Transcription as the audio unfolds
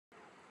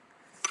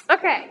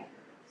Okay,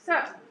 so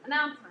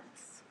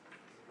announcements.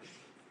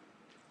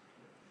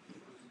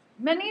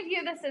 Many of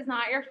you, this is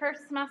not your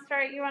first semester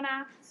at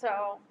UNF,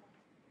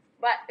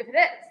 but if it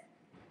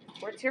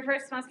is, or it's your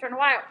first semester in a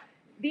while,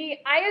 the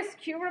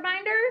ISQ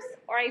reminders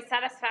are a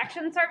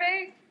satisfaction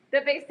survey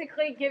that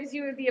basically gives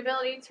you the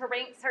ability to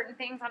rank certain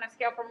things on a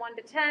scale from 1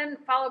 to 10,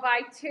 followed by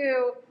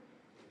 2,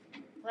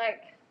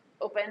 like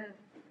open,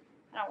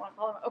 I don't want to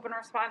call them open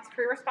response,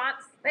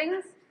 pre-response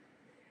things.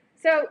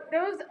 So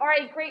those are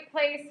a great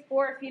place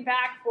for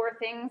feedback for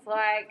things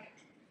like,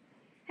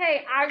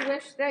 hey, I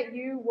wish that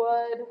you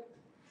would.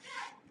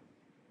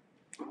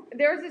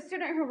 There was a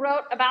student who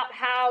wrote about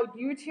how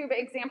YouTube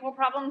example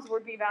problems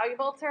would be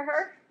valuable to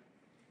her.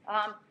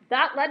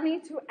 That led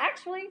me to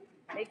actually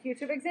make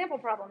YouTube example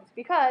problems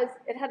because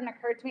it hadn't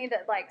occurred to me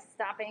that like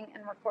stopping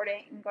and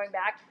recording and going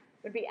back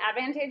would be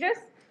advantageous.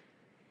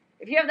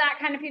 If you have that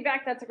kind of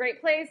feedback, that's a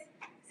great place.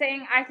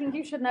 Saying, I think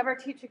you should never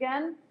teach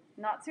again,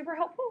 not super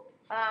helpful.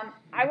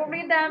 I will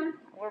read them.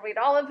 I will read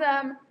all of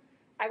them.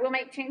 I will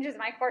make changes in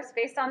my course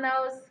based on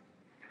those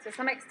to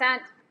some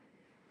extent.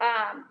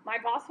 My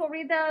boss will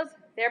read those.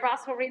 Their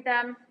boss will read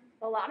them.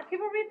 A lot of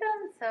people read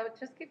them, so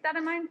just keep that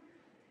in mind.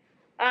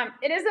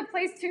 It is a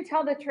place to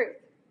tell the truth.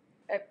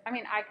 I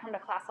mean, I come to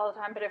class all the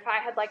time, but if I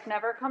had like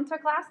never come to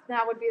class,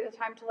 now would be the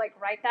time to like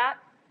write that.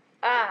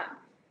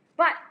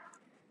 But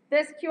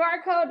this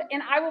QR code,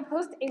 and I will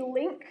post a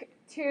link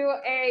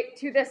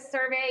to this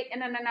survey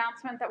in an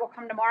announcement that will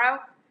come tomorrow.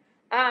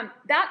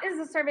 That is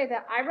a survey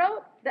that I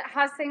wrote that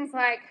has things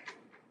like,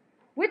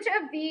 which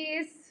of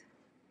these,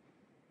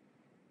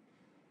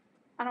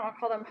 I don't want to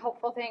call them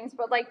helpful things,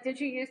 but like, did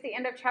you use the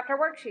end of chapter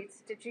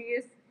worksheets? Did you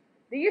use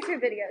the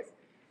YouTube videos?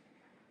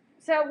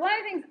 So one of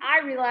the things I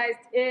realized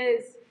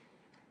is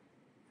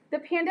the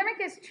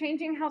pandemic is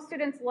changing how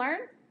students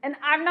learn, and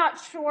I'm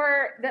not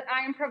sure that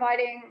I am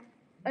providing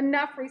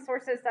enough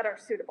resources that are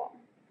suitable.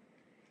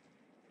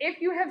 If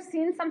you have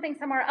seen something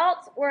somewhere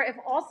else, or if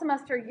all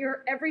semester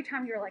every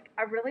time you're like,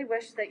 I really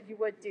wish that you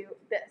would do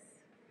this.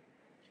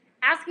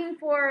 Asking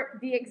for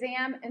the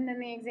exam and then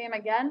the exam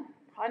again,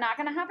 probably not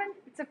going to happen.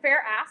 It's a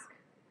fair ask.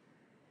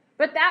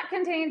 But that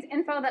contains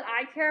info that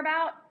I care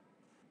about.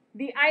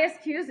 The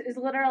ISQs is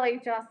literally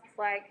just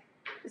like,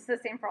 it's the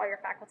same for all your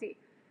faculty.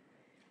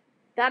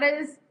 That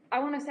is, I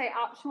want to say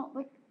optional,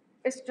 like,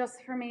 it's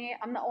just for me.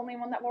 I'm the only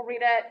one that will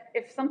read it.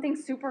 If something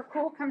super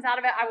cool comes out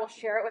of it, I will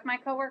share it with my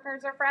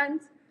coworkers or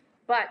friends,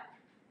 but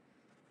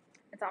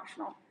it's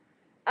optional.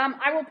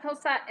 I will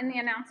post that in the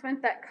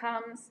announcement that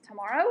comes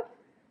tomorrow.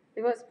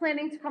 It was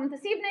planning to come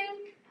this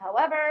evening.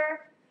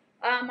 However,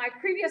 my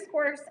previous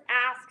course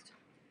asked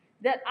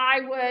that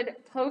I would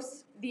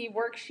post the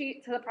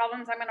worksheet to the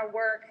problems I'm going to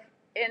work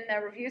in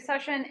the review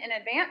session in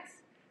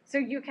advance, so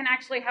you can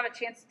actually have a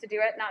chance to do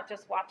it, not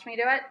just watch me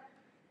do it.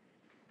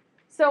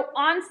 So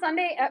on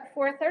Sunday at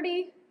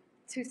 4:30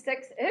 to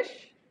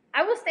 6-ish,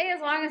 I will stay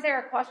as long as there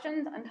are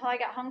questions until I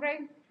get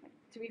hungry.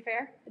 To be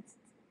fair, it's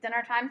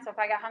dinner time, so if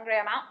I get hungry,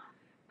 I'm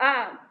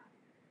out.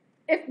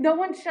 If no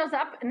one shows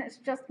up and it's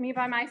just me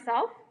by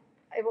myself,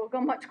 it will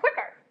go much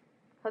quicker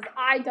because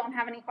I don't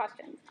have any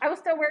questions. I will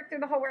still work through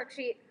the whole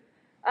worksheet.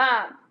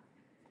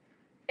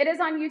 It is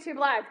on YouTube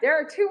Live. There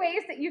are 2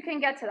 ways that you can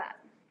get to that.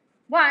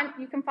 One,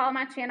 you can follow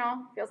my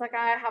channel. Feels like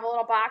I have a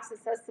little box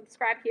that says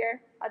subscribe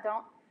here. I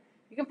don't.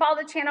 You can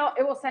follow the channel.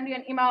 It will send you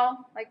an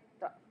email. Like,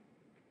 that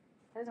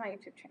is my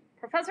YouTube channel.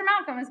 Professor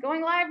Malcolm is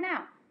going live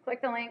now.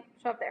 Click the link.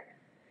 Show up there.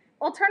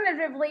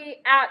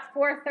 Alternatively, at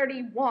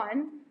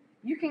 4:31,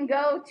 you can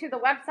go to the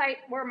website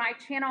where my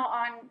channel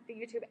on the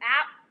YouTube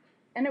app,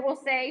 and it will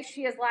say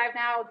she is live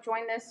now.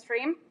 Join this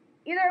stream.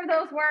 Either of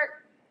those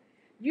work.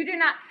 You do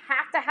not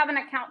have to have an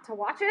account to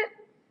watch it.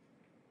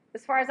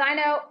 As far as I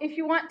know, if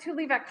you want to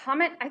leave a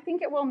comment, I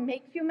think it will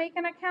make you make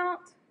an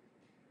account.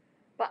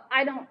 But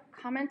I don't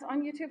comment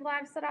on YouTube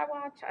Lives that I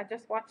watch. I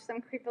just watch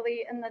them creepily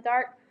in the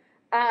dark.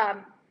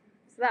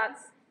 So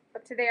that's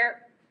up to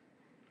there.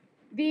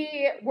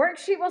 The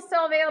worksheet will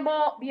still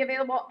be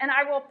available, and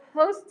I will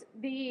post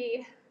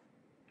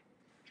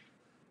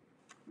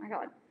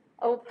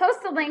I will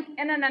post the link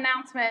in an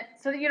announcement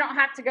so that you don't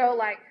have to go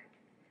like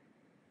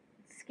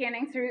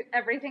scanning through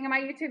everything in my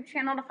YouTube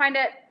channel to find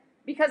it,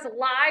 because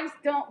lives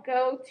don't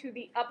go to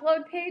the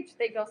upload page,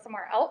 they go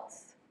somewhere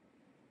else.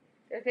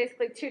 There's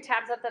basically 2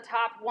 tabs at the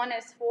top. One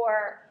is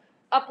for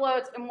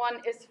uploads and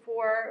one is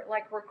for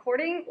like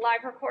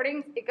live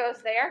recordings. It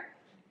goes there.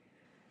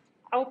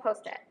 I will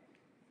post it.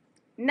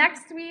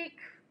 Next week,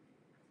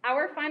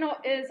 our final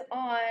is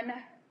on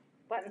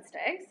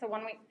Wednesday. So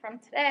 1 week from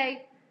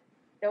today,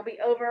 it'll be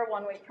over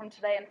 1 week from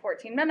today in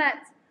 14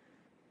 minutes.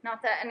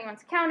 Not that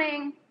anyone's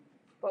counting,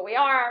 but we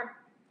are.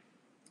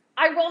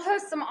 I will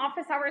host some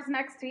office hours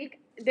next week.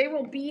 They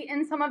will be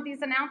in some of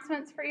these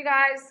announcements for you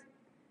guys.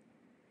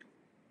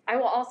 I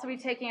will also be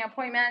taking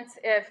appointments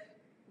if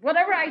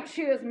whatever I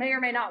choose may or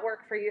may not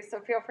work for you, so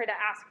feel free to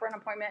ask for an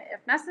appointment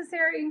if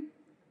necessary.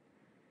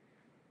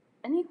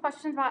 Any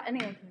questions about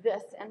any of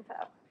this info?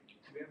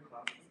 Do we have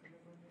classes?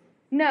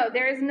 No,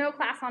 there is no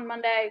class on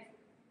Monday.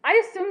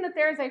 I assume that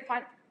there is a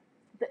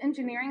the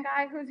engineering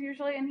guy who's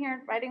usually in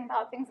here writing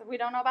about things that we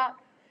don't know about,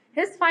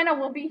 his final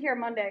will be here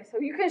Monday, so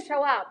you can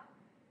show up,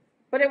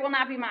 but it will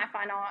not be my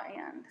final,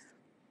 and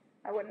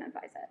I wouldn't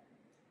advise it.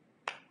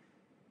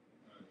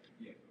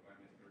 Yeah, so if I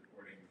missed the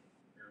recording,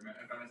 or if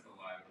I missed the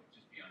live, it'll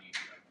just be on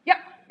YouTube. Yep,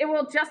 it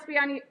will just be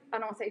on, I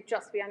don't want to say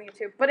just be on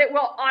YouTube, but it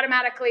will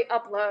automatically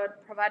upload,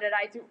 provided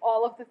I do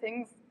all of the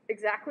things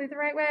exactly the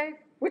right way,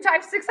 which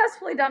I've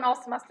successfully done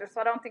all semester, so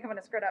I don't think I'm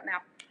going to screw it up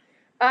now.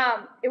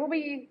 It will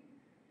be,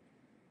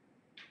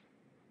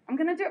 I'm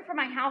going to do it from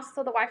my house,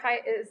 so the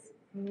Wi-Fi is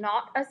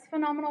not as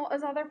phenomenal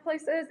as other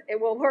places. It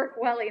will work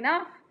well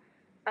enough,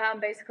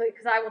 basically,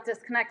 because I will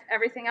disconnect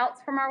everything else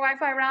from our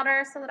Wi-Fi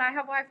router so that I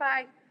have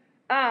Wi-Fi.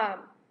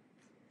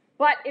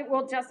 But it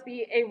will just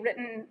be a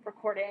written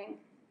recording.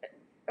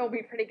 It will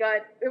be pretty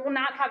good. It will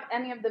not have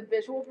any of the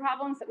visual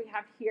problems that we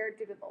have here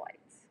due to the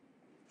lights.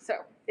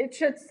 So it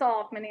should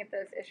solve many of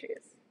those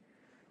issues.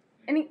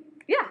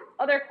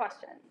 Other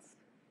questions?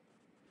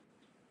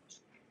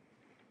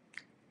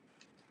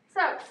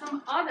 So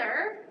some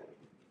other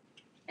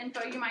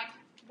info you might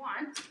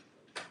want.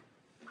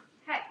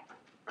 Hey,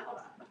 hold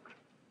on.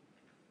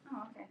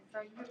 Oh, okay, so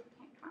you can't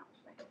come out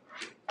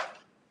today.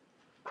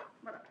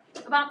 Whatever.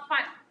 About the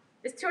final.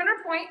 It's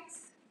 200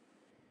 points.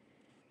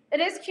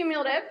 It is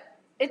cumulative.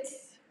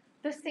 It's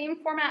the same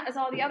format as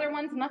all the other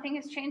ones. Nothing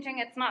is changing.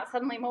 It's not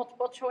suddenly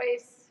multiple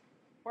choice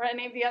or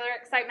any of the other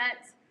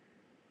excitements.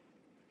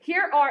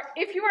 Here are,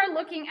 if you are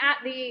looking at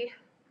the,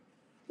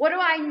 what do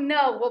I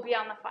know will be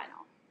on the final?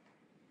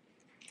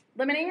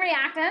 Limiting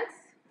reactants,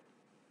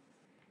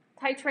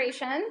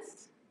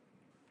 titrations,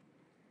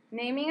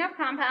 naming of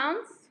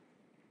compounds,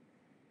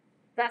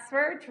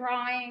 VSEPR,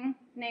 drawing,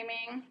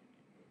 naming,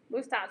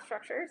 Lewis-Dot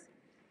structures,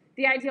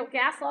 the ideal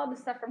gas law, the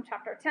stuff from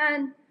chapter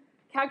 10,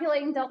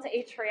 calculating delta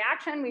H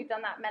reaction. We've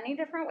done that many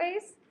different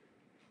ways.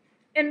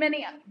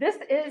 This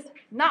is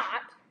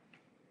not,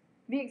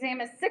 the exam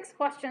is 6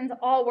 questions,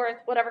 all worth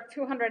whatever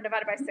 200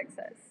 divided by 6 is.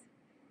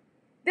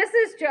 This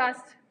is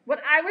just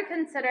what I would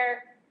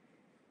consider,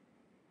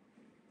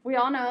 we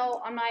all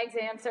know on my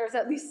exams, there's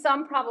at least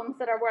some problems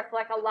that are worth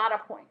like a lot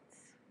of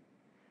points.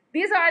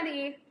 These are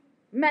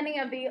many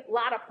of the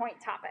lot of point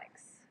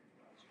topics.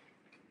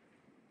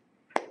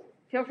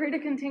 Feel free to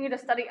continue to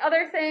study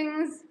other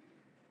things,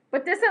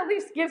 but this at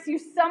least gives you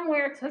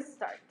somewhere to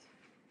start.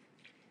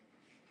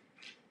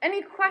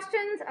 Any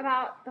questions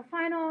about the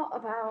final,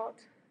 about,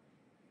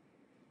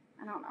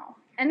 I don't know,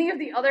 any of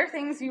the other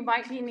things you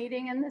might be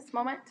needing in this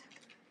moment?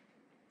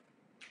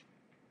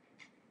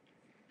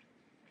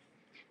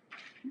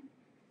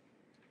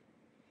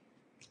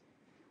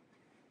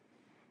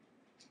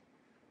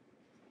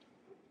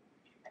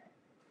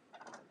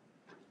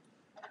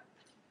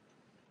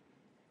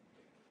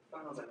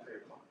 Final's at 3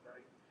 o'clock,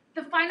 right?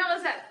 The final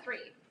is at 3.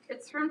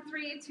 It's from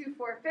 3 to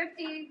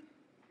 4:50.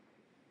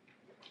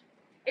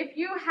 If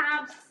you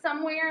have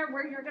somewhere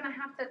where you're going to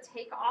have to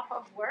take off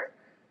of work,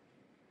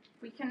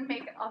 we can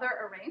make other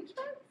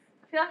arrangements.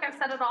 I feel like I've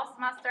said it all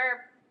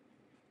semester.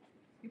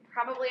 You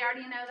probably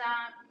already know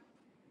that.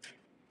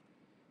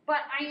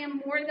 But I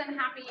am more than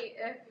happy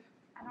if,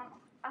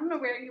 I don't know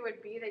where you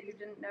would be that you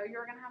didn't know you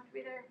were going to have to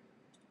be there.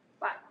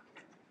 But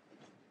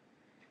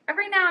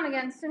every now and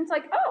again, students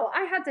like, oh,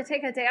 I had to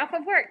take a day off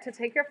of work to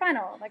take your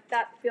final. Like,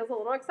 that feels a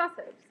little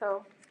excessive.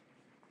 So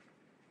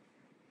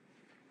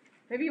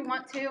maybe you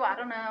want to, I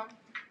don't know.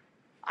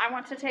 I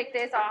want to take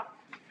days off.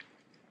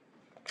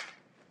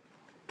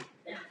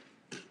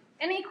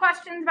 Any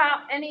questions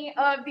about any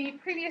of the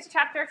previous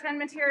chapter 10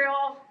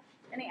 material?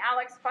 Any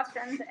Alex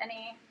questions?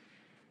 Any,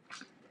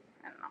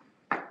 I don't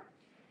know,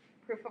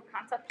 proof of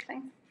concept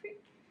things?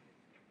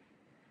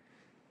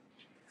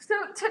 So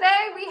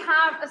today we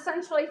have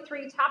essentially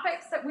 3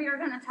 topics that we are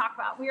going to talk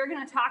about. We are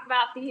going to talk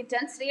about the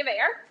density of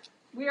air.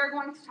 We are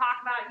going to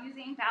talk about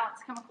using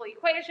balanced chemical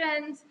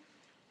equations.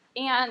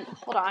 And,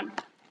 hold on.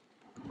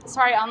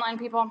 Sorry, online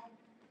people.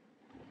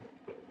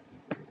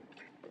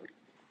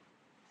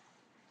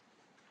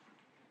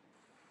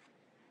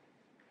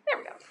 There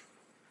we go.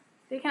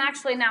 So you can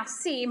actually now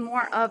see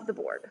more of the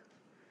board.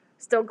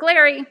 Still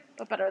glary,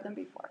 but better than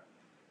before.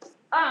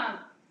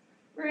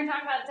 We're going to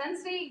talk about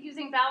density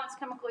using balanced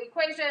chemical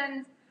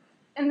equations,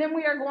 and then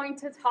we are going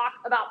to talk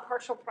about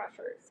partial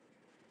pressures.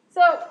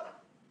 So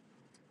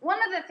one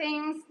of the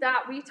things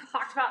that we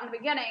talked about in the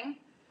beginning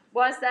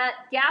was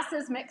that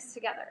gases mix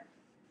together.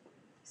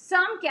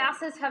 Some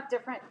gases have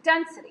different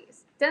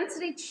densities.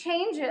 Density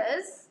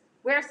changes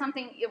whether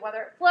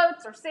it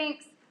floats or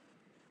sinks.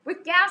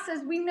 With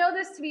gases, we know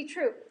this to be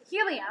true.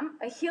 Helium,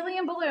 a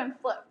helium balloon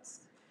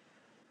floats.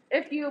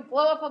 If you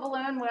blow up a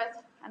balloon with,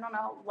 I don't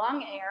know,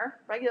 lung air,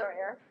 regular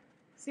air,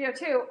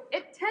 CO2,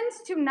 it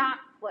tends to not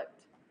float.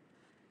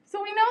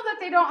 So we know that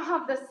they don't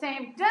have the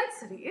same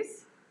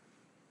densities,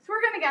 so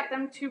we're going to get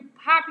them to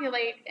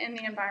populate in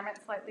the environment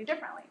slightly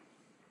differently.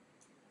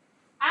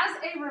 As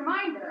a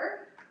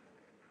reminder,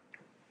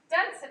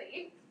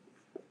 density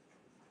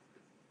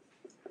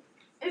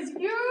is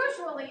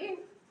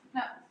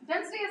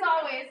density is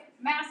always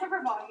mass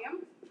over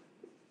volume.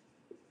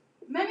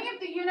 Many of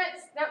the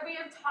units that we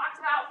have talked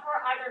about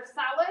for either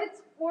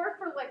solids or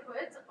for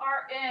liquids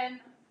are in,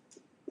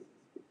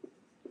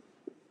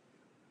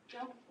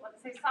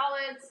 let's say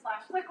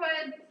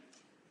solid/liquid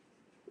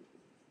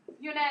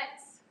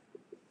units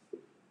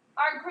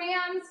are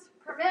grams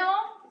per mil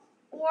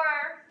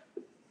or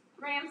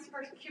grams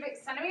per cubic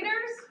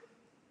centimeters.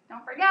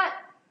 Don't forget,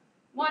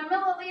 1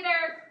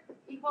 milliliter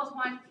equals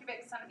 1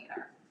 cubic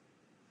centimeter.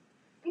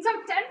 And so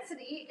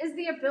density is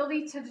the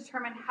ability to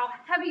determine how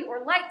heavy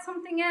or light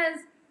something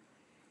is.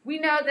 We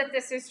know that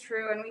this is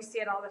true and we see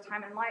it all the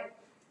time in life.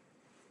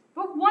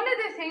 But one of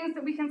the things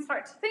that we can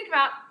start to think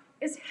about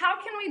is how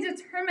can we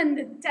determine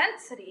the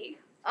density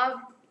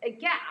of a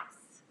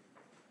gas?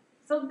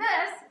 So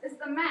this is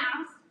the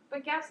mass,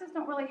 but gases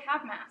don't really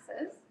have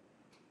masses.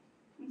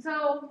 And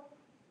so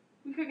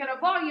we could get a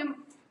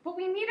volume, but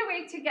we need a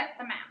way to get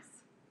the mass.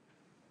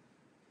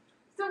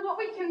 So what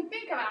we can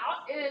think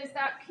about is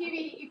that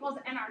PV equals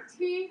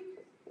nRT.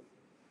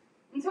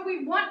 And so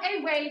we want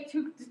a way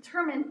to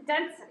determine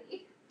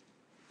density,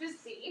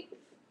 just C.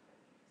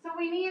 So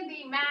we need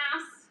the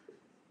mass,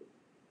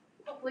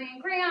 hopefully in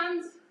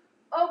grams,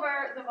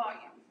 over the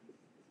volume.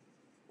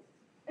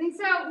 And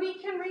so we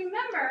can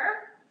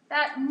remember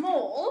that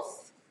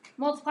moles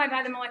multiplied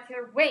by the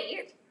molecular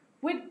weight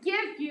would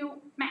give you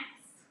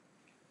mass.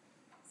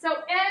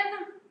 So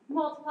N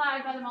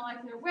multiplied by the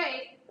molecular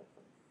weight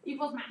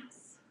equals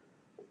mass.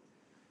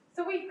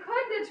 So we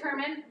could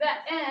determine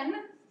that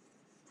N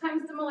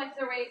times the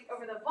molecular weight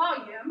over the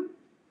volume,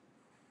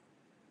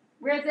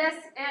 where this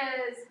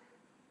is,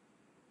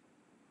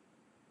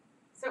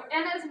 so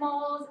N is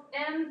moles,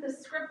 N, the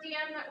script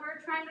N that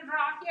we're trying to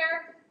draw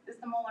here, is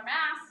the molar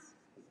mass.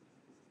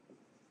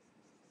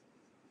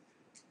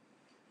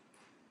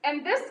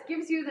 And this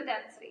gives you the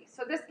density.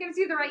 So this gives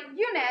you the right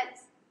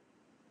units,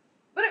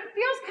 but it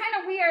feels kind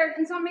of weird,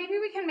 and so maybe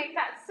we can make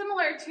that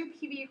similar to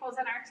PV equals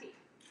nRT.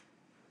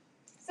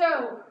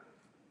 So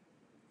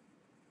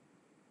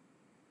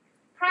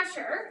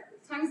pressure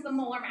times the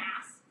molar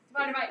mass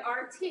divided by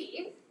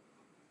RT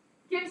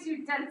gives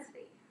you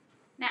density.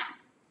 Now,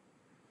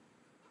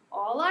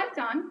 all I've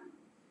done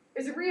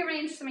is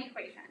rearrange some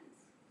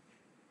equations.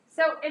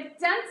 So if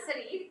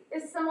density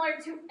is similar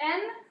to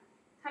N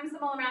times the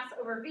molar mass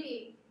over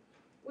V,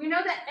 we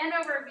know that N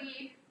over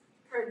V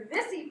for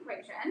this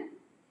equation,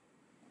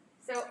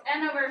 so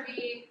N over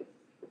V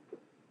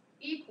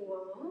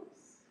equals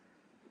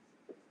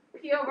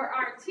P over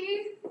RT,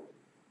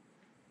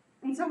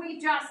 and so we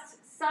just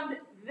subbed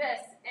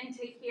this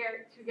into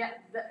here to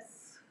get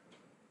this.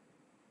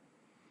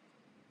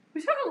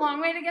 We took a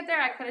long way to get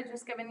there. I could have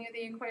just given you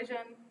the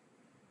equation.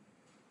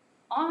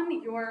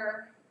 On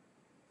your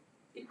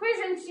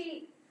equation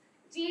sheet,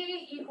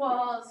 D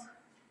equals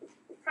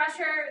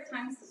pressure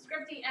times the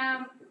script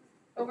M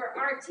over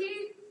RT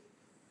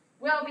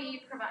will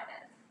be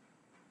provided.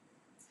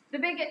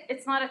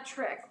 It's not a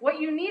trick. What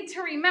you need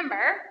to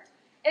remember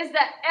is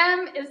that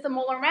M is the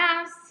molar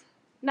mass,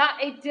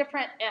 not a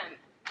different M.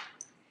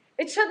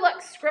 It should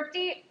look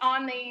scripty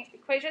on the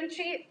equation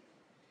sheet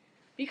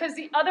because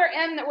the other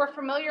M that we're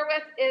familiar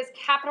with is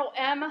capital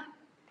M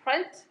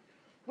print,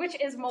 which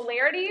is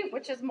molarity,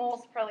 which is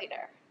moles per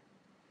liter.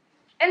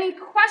 Any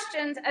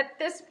questions at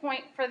this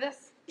point for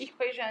this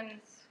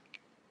equation's,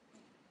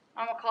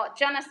 I'm going to call it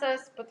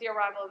genesis, but the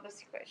arrival of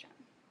this equation?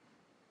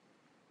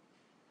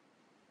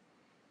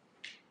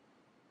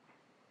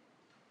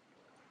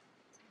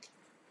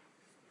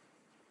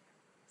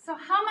 So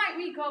how might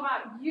we go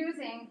about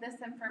using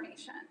this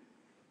information?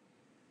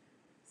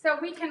 So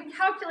we can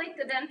calculate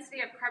the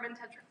density of carbon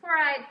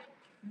tetrachloride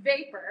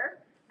vapor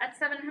at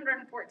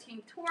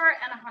 714 torr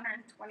and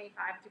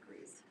 125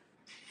 degrees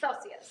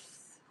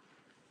Celsius.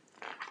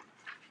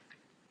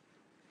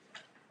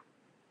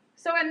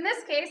 So in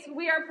this case,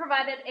 we are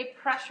provided a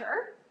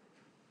pressure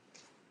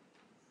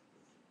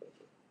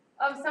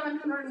of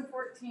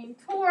 714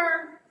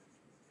 torr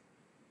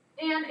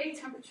and a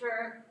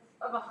temperature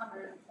of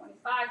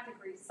 125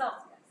 degrees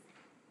Celsius.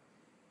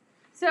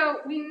 So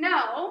we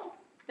know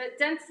that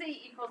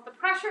density equals the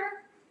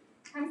pressure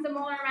times the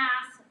molar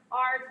mass,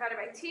 R divided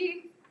by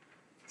T.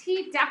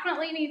 T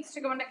definitely needs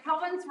to go into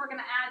Kelvin, so we're going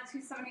to add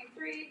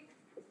 273.15.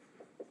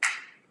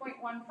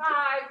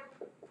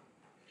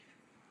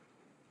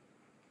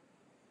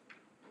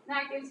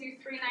 That gives you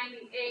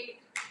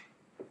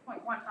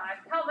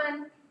 398.15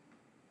 Kelvin.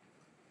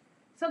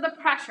 So the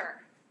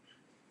pressure.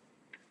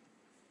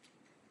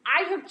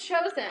 I have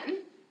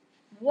chosen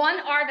one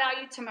R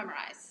value to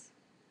memorize.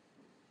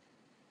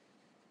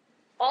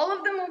 All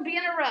of them will be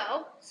in a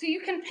row, so you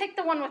can pick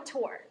the one with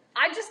torr.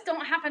 I just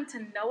don't happen to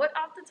know it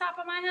off the top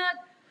of my head,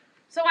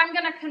 so I'm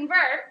going to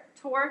convert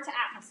torr to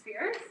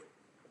atmospheres,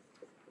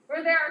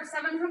 where there are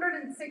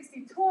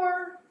 760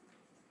 torr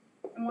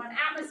in 1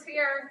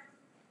 atmosphere,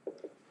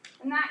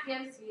 and that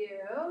gives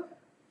you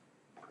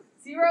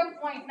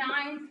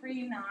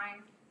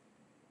 0.939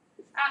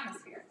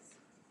 atmospheres.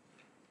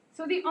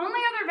 So the only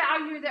other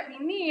value that we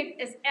need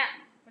is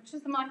N, which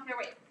is the molecular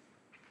weight.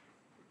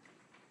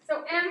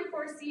 So M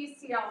for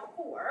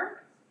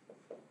CCl4,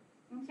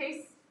 in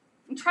case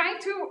I'm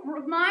trying to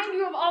remind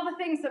you of all the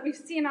things that we've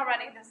seen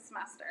already this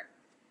semester.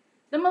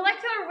 The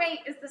molecular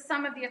weight is the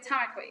sum of the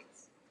atomic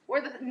weights, or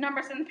the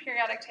numbers in the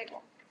periodic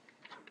table.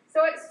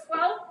 So it's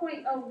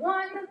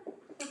 12.01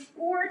 plus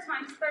 4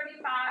 times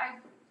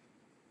 35.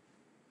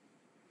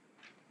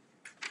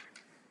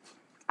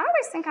 I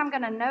always think I'm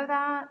going to know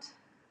that,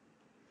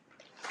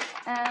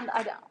 and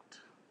I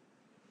don't.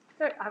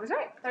 I was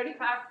right,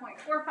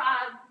 35.45.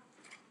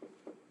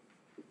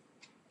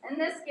 And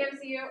this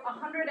gives you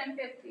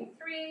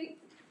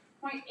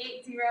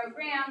 153.80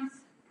 grams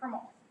per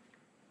mole.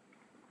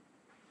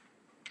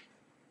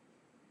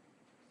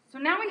 So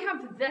now we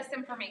have this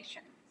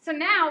information. So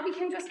now we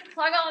can just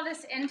plug all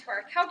this into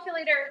our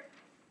calculator,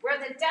 where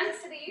the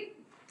density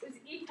is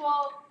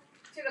equal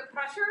to the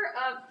pressure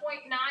of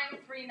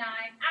 0.939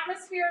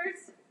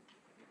 atmospheres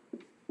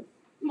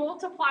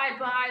multiplied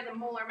by the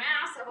molar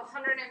mass of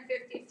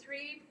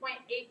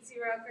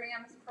 153.80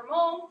 grams per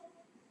mole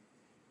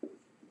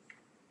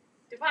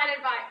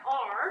divided by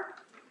R,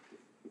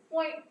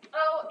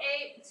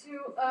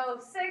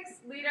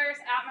 0.08206 liters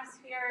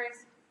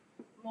atmospheres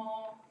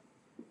mole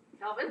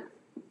Kelvin,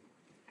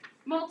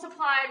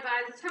 multiplied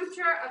by the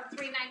temperature of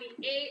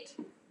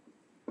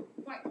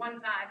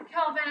 398.15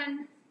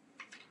 Kelvin,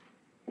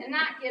 and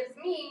that gives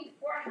me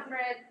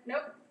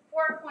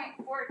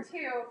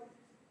 4.42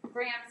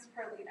 grams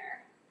per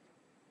liter.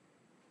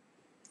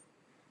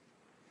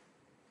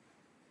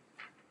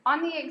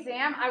 On the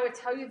exam, I would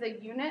tell you the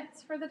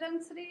units for the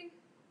density,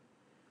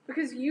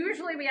 because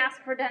usually we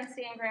ask for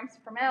density in grams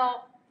per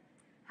mil.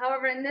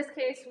 However, in this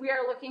case, we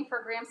are looking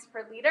for grams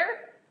per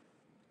liter,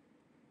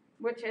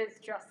 which is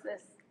just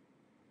this.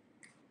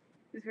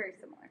 It's very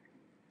similar.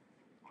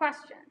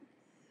 Question?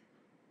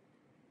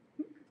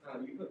 You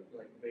put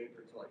like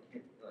vapor to like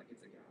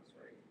it's a gas,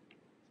 right?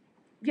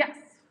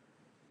 Yes.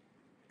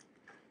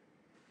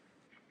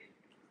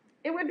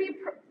 It would be,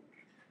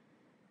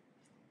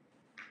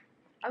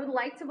 I would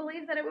like to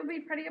believe that it would be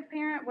pretty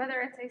apparent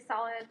whether it's a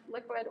solid,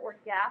 liquid, or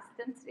gas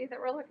density that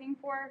we're looking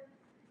for.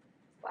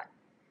 But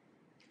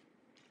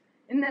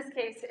in this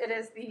case, it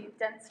is the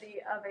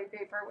density of a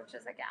vapor, which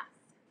is a gas.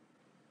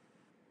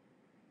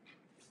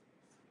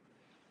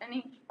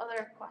 Any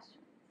other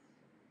questions?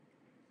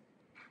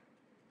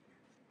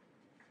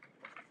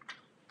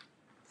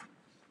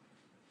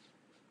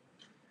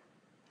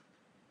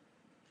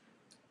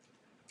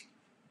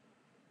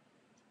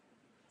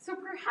 So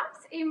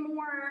perhaps a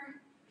more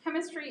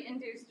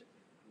chemistry-induced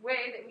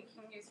way that we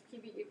can use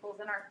PV equals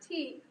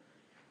nRT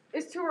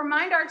is to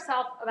remind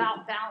ourselves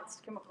about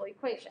balanced chemical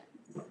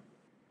equations.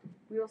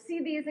 We will see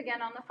these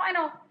again on the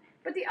final,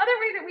 but the other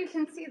way that we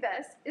can see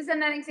this is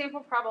in an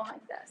example problem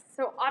like this.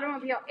 So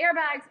automobile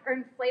airbags are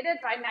inflated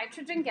by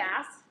nitrogen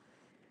gas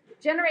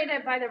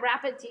generated by the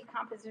rapid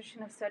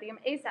decomposition of sodium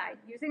azide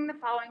using the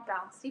following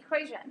balanced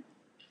equation,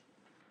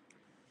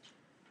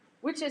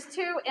 which is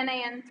 2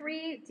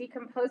 NaN3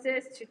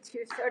 decomposes to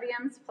 2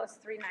 sodiums plus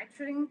 3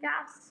 nitrogen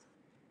gas,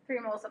 3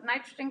 moles of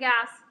nitrogen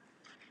gas.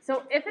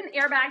 So if an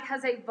airbag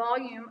has a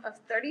volume of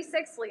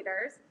 36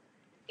 liters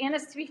and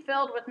is to be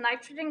filled with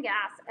nitrogen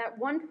gas at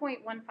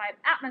 1.15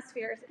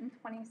 atmospheres in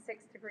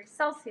 26 degrees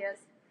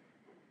Celsius,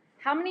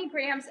 how many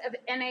grams of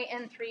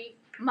NaN3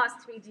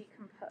 must be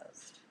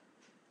decomposed?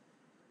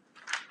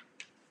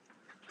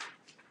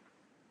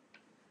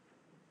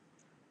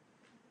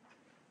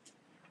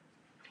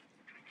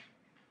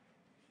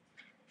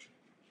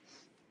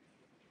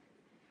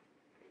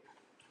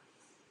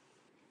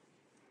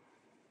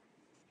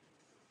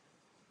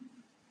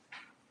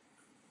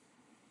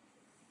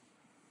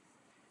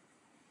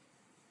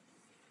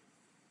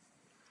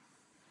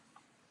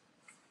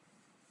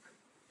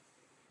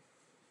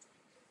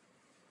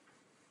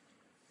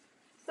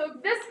 So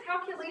this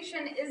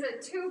calculation is a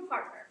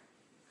two-parter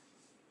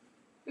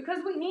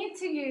because we need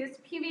to use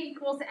PV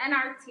equals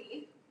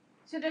nRT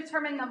to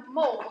determine the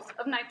moles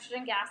of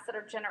nitrogen gas that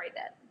are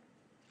generated.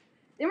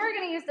 Then we're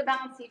going to use the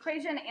balanced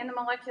equation and the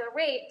molecular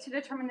weight to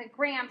determine the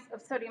grams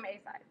of sodium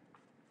azide.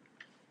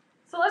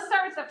 So let's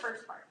start with the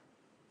first part.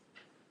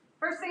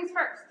 First things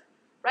first,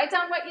 write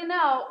down what you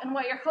know and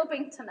what you're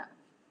hoping to know.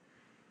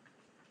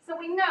 So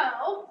we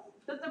know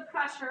that the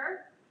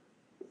pressure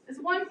is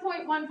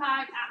 1.15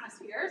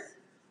 atmospheres.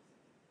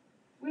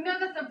 We know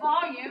that the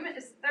volume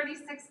is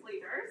 36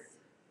 liters.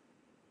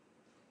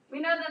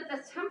 We know that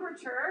the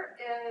temperature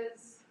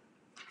is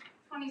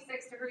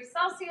 26 degrees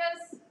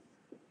Celsius.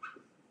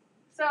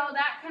 So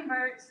that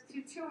converts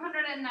to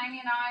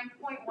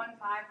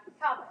 299.15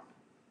 Kelvin.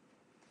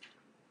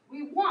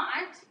 We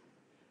want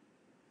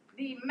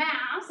the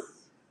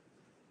mass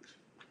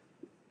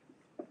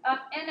of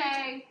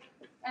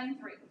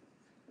NaN3.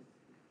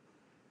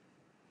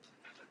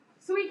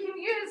 So we can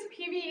use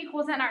PV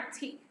equals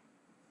nRT.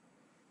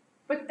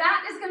 But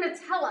that is going to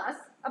tell us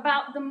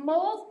about the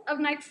moles of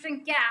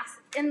nitrogen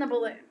gas in the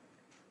balloon.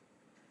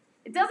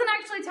 It doesn't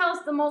actually tell us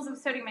the moles of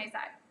sodium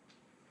azide.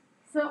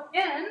 So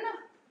N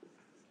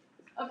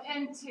of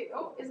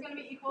N2 is going to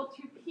be equal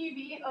to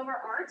PV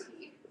over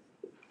RT,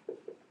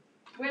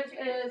 which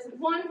is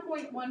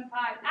 1.15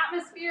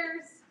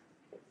 atmospheres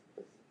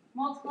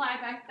multiplied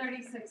by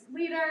 36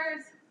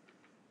 liters,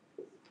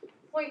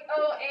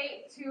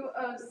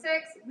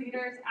 0.08206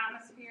 liters,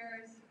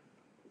 atmospheres,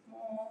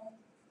 mole,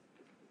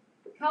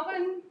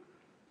 Kelvin,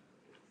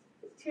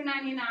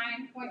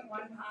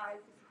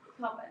 299.15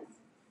 kelvins.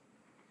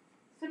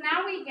 So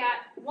now we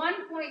get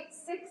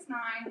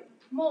 1.69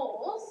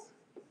 moles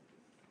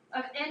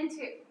of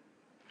N2.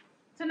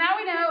 So now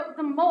we know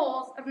the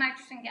moles of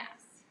nitrogen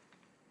gas.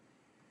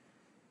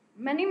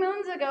 Many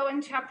moons ago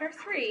in chapter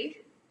 3,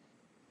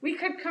 we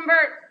could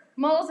convert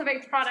moles of a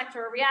product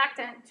or a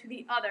reactant to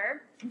the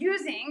other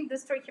using the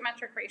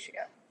stoichiometric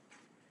ratio.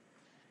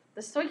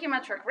 The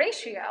stoichiometric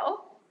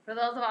ratio, for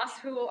those of us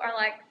who are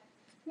like,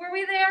 were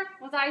we there?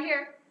 Was I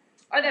here?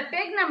 Are the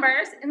big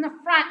numbers in the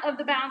front of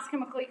the balanced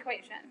chemical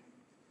equation.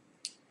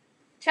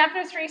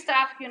 Chapter 3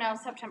 stuff, you know,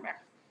 September.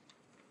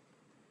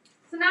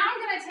 So now I'm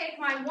going to take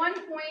my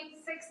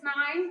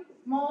 1.69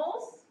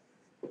 moles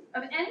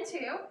of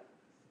N2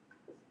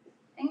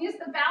 and use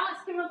the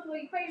balanced chemical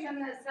equation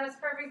that says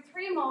for every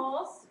 3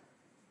 moles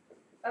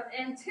of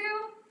N2,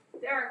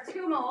 there are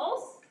 2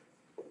 moles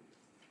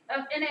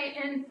of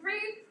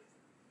NaN3.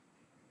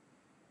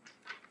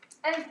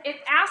 And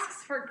it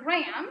asks for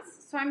grams,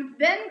 so I'm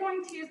then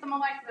going to use the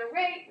molecular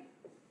weight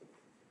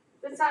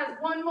that says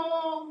 1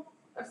 mole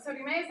of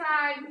sodium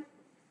azide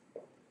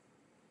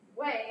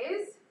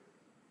weighs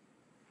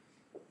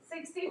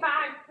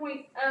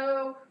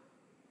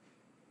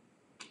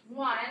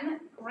 65.01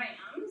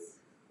 grams.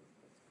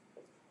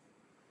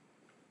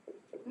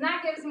 And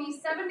that gives me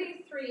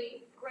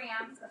 73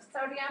 grams of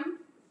sodium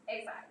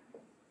azide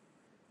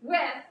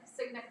with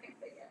significant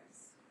figures.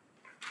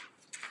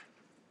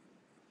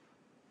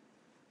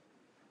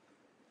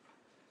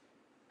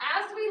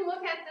 As we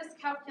look at this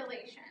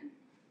calculation,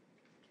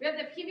 we have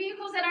the PV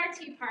equals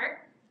nRT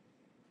part,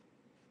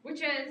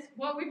 which is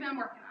what we've been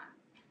working on.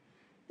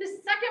 The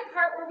second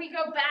part where we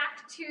go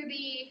back to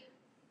the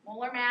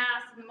molar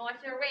mass and the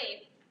molecular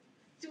weight,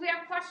 do we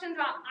have questions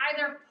about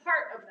either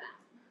part of them?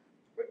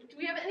 Or do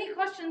we have any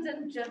questions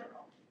in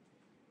general?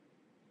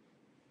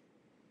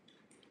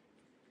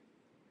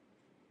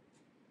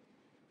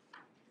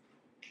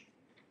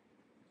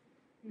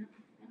 No.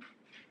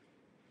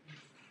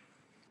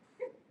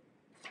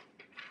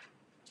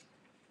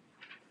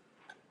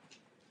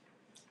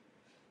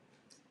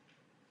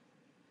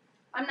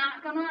 I'm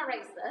not going to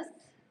erase this,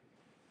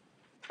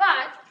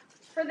 but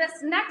for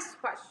this next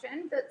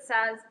question that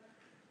says,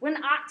 when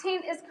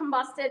octane is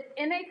combusted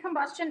in a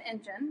combustion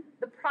engine,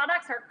 the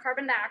products are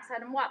carbon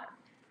dioxide and water.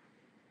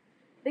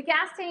 The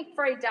gas tank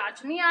for a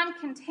Dodge Neon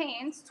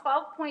contains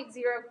 12.0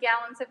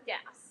 gallons of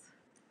gas.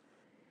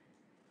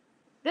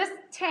 This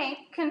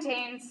tank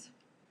contains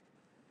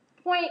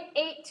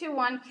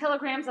 0.821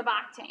 kilograms of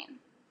octane.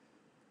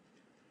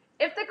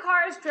 If the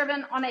car is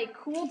driven on a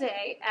cool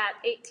day at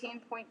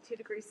 18.2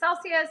 degrees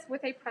Celsius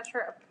with a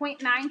pressure of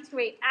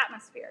 0.928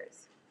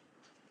 atmospheres,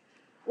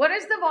 what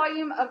is the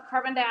volume of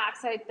carbon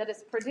dioxide that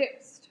is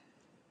produced?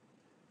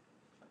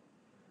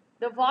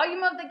 The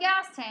volume of the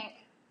gas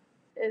tank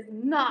is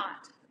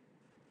not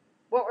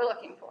what we're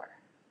looking for.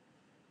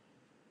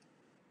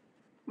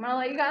 I'm going to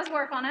let you guys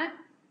work on it.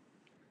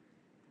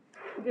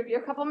 I'll give you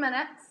a couple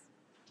minutes.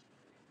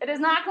 It is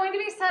not going to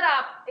be set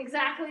up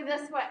exactly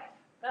this way,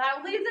 but I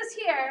will leave this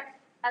here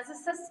as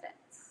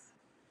assistance.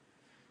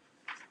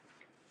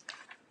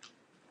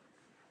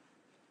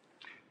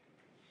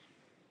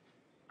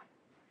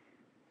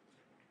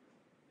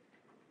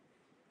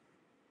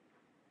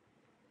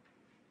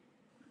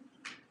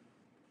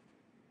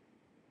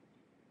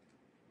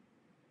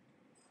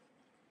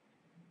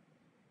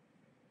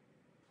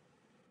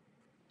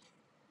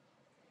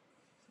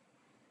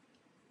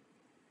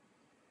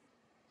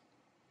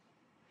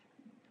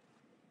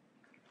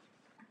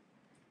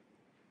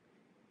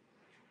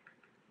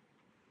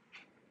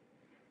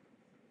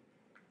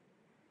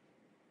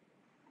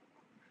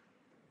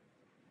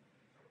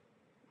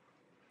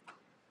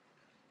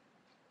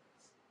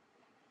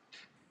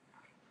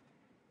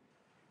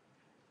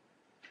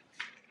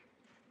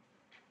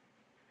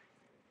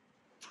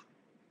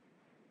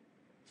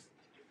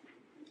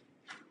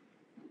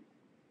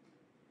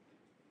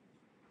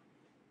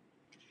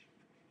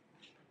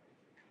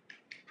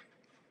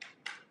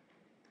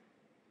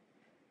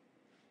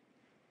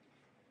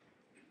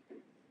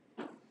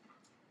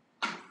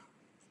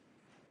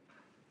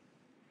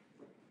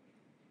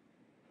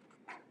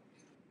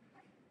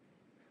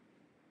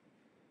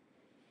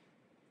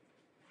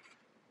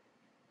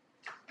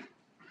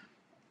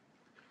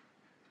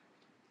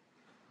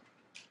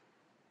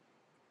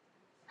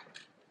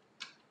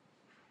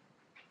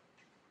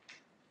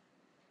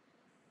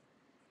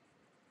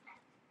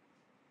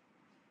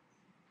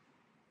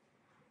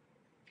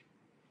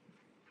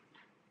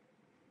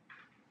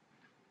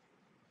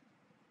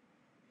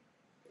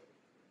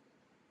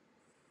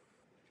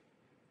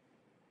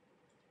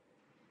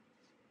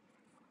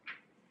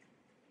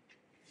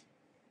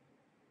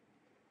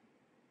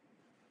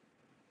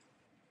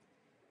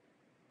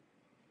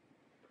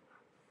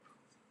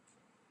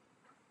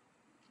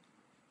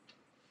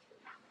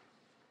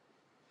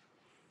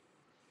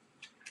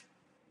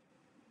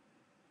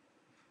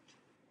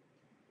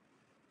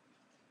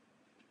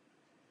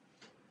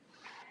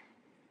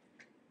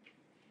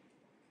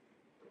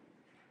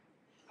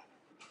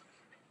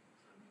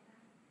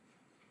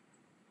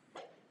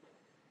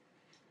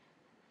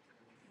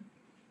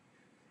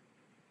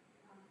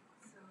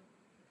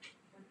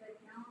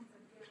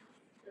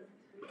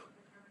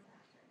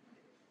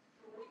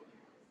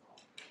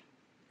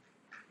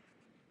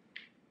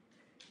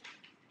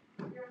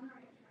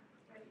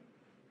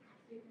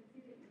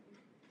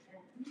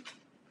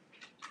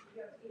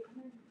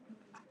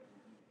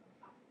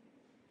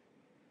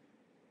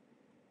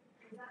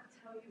 does that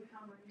tell you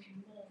how many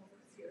moles of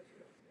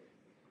CO2?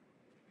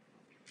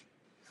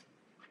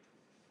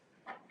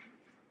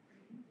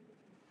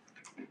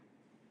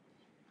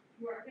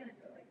 You are gonna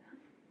do it like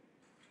that.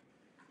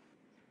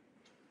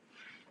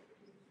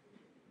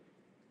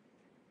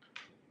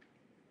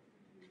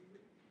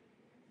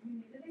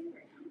 You need it in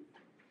grams.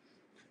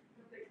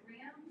 But the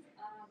grams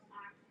of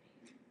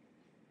octane.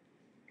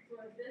 So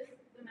this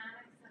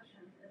thematic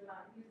session is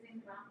about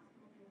using Brown's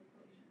chemical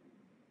equation.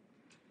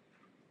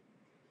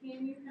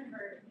 Can you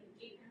convert the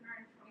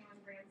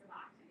 821 grams of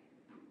octane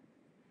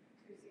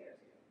to CO2?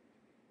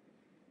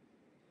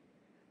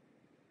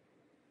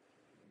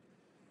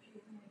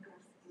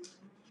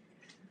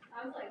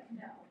 I was like,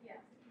 no,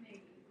 yes,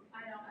 maybe.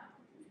 I don't know.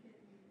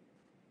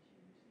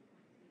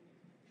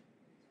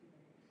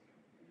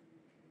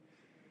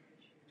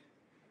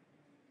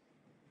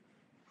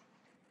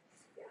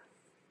 Yes.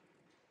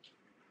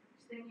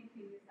 So then you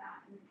can use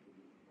that in the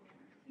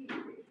T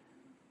equation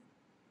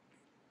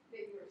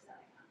that you were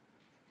setting up.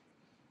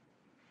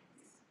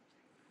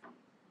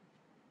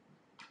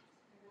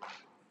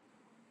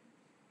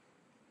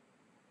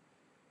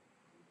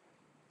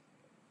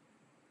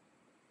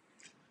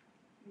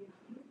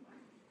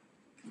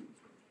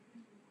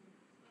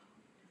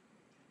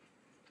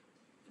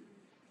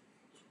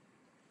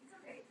 It's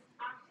okay.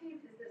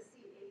 Octane is the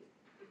C8H18.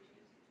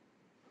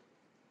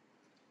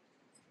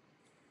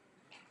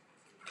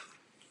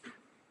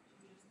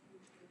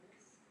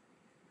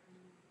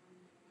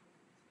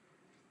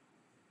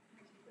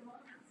 Take the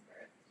molecules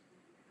first.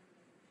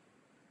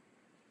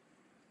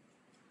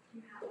 You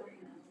have to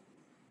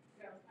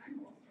go find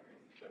moles first.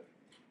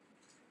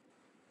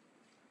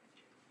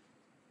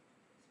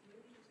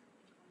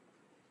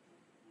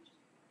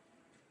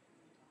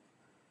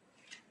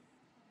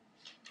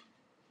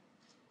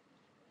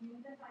 You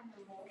need to find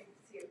the moles of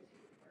CO2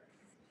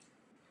 first.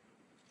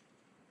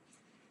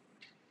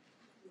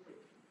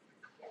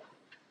 Yeah.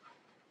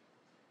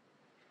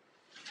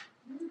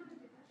 You know how to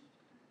do that.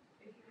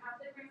 If you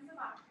have the grams of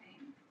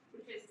octane,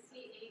 which is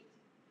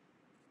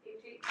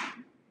C8H18,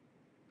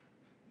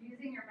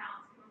 using your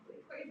balanced chemical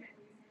equation,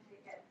 you can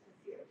take it to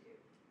CO2.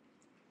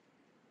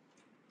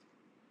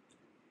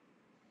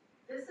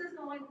 This is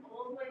going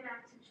all the way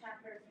back to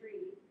chapter 3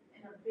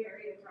 in a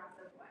very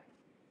aggressive way.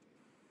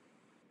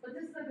 But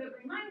this is a good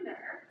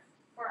reminder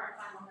for our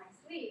final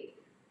next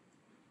week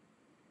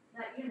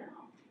that, you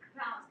know,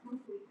 balanced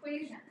chemical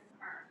equations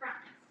are our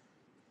friends.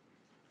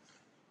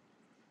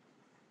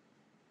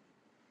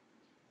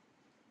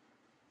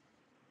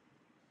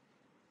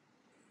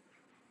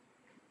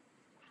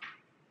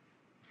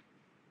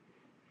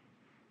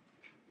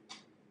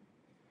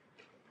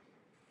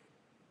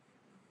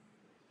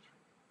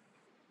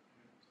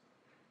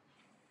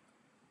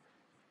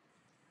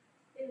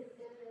 It is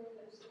the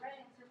right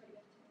answer, but you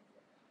have to make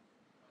it.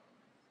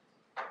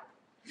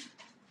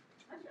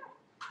 That's right.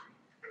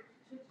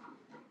 Should talk.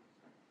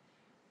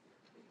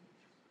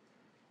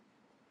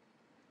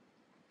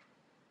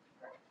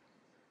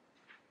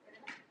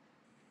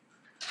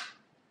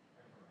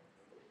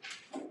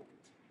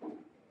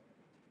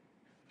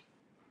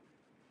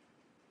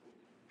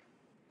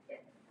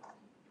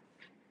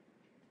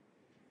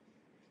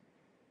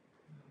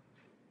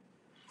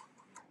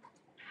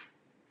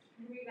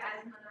 Give you guys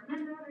another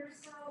minute or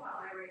so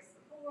while I erase the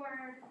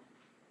board.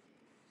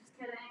 Just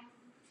kidding.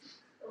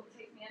 It'll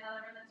take me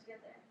another minute to get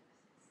there.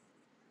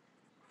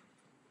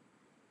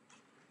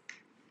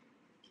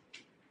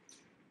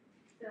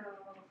 So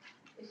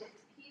if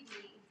it's PV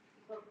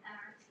equals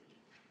nRT,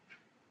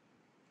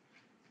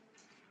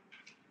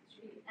 it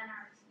should be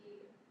nRT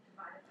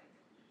divided by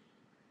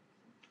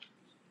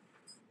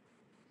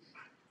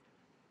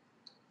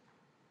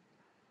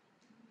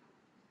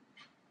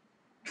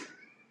 2.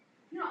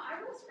 You know,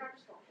 I will stretch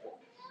the whole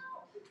thing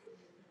out,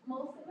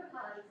 mostly because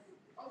I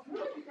was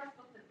really impressed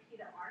with the P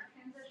to R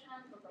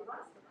transition, but the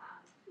rest of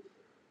that.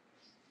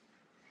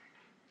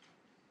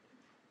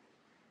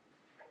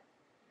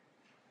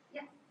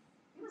 Yes.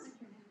 You want to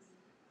turn it.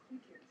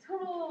 Thank you.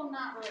 Total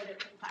not related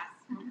to class.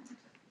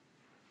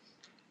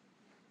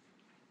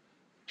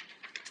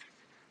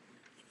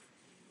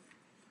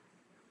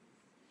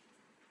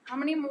 How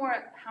many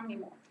more? How many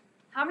more?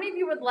 How many of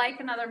you would like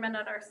another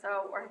minute or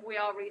so, or have we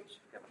all reached?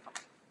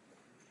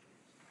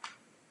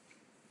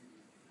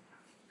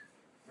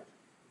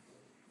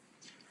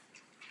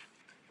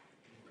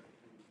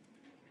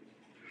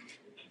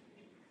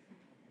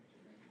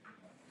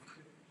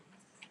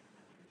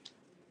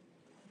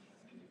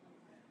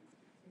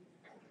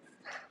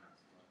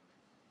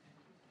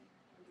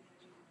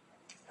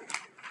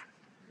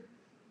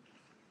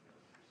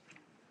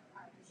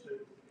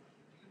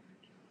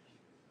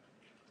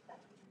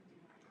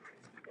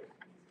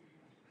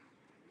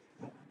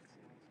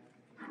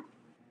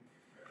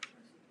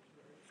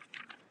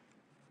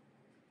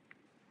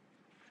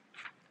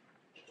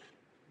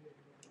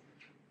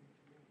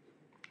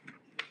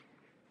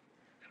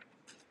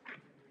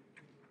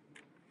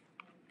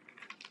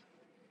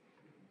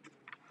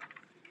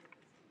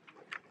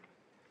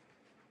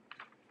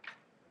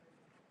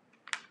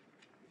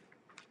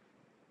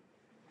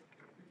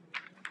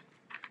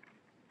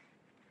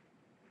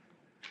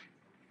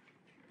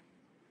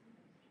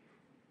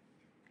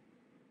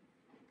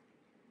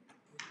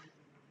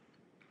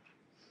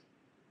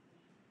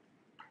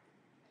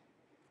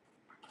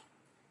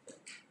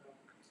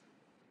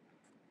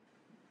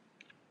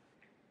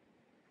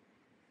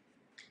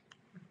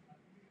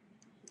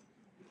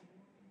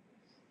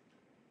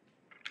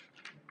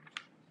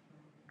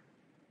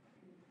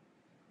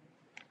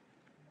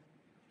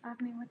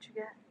 Avni, what you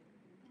get?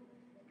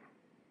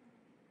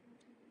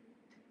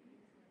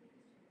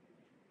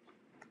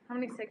 How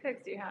many sig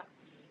figs do you have?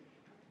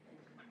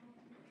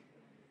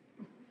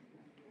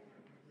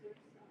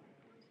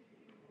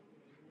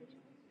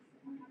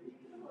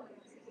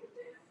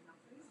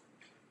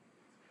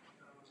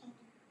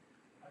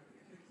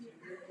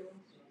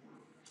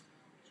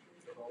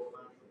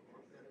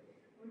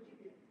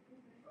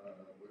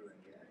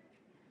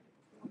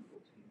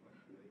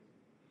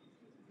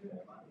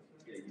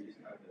 Yeah, you just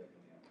have to.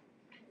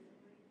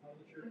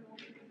 You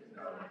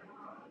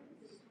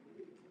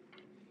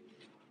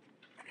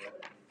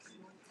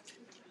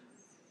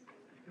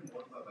can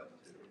multiply by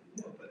 2,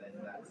 but then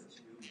that's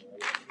 2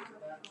 moles of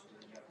that, so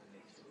then you have to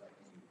make sure that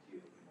when you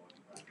cube, you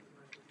multiply.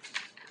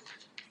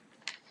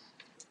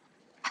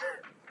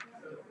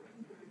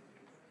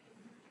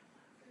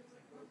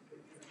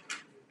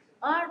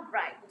 All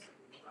right.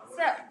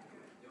 So,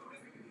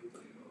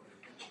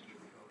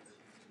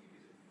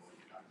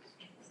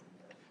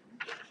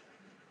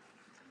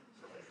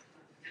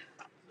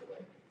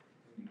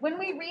 when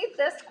we read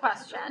this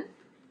question,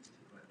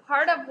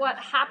 part of what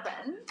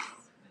happens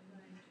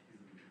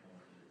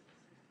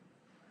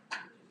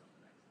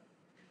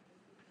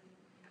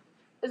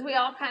is we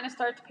all kind of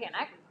start to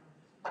panic.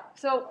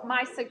 So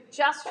my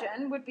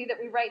suggestion would be that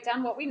we write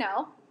down what we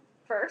know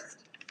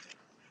first.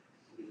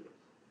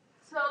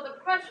 So the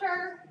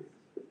pressure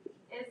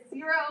is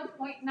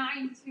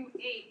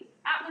 0.928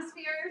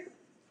 atmospheres.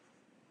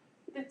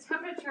 The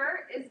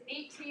temperature is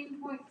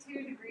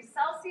 18.2 degrees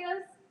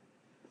Celsius,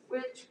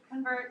 which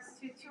converts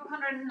to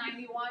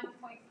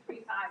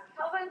 291.35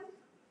 Kelvin.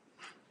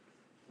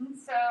 And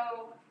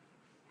so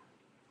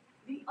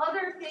the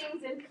other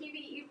things in PV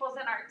equals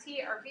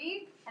nRT are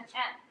V and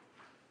N.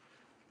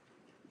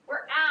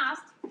 We're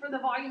asked for the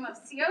volume of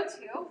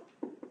CO2,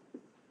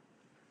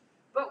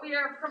 but we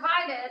are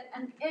provided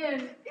an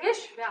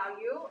in-ish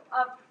value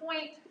of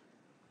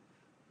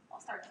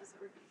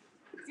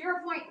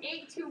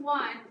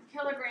 0.821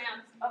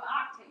 kilograms of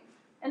octane.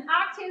 And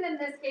octane in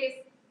this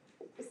case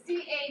is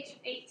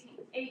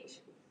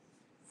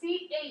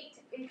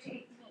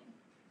C8H18.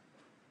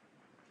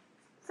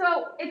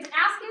 So it's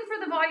asking for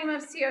the volume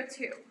of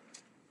CO2.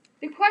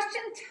 The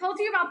question tells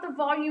you about the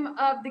volume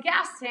of the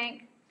gas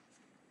tank,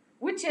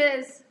 which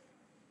is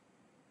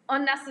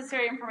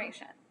unnecessary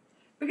information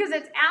because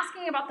it's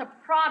asking about the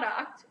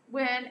product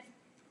when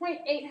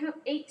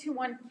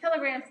 0.821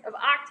 kilograms of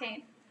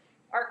octane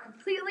are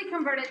completely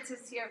converted to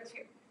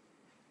CO2.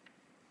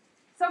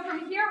 So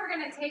from here, we're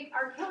going to take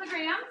our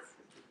kilograms.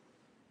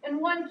 In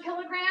 1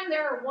 kilogram,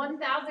 there are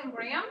 1,000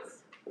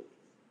 grams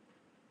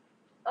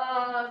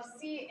of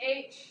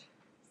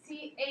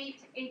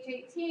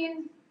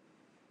C8H18.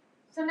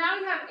 So now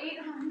we have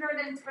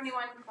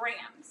 821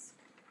 grams.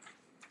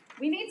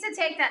 We need to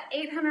take that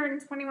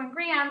 821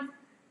 grams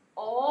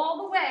all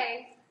the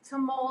way to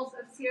moles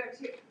of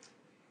CO2.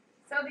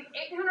 So the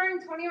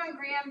 821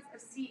 grams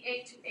of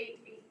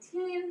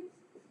CH818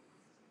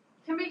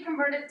 can be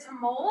converted to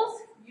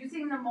moles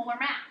using the molar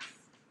mass.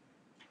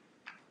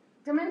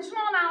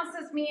 Dimensional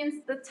analysis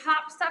means the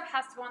top stuff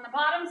has to go on the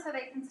bottom so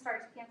they can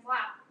start to cancel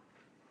out.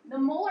 The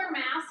molar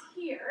mass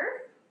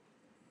here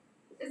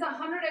is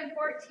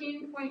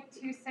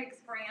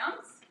 114.26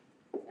 grams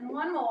in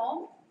 1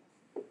 mole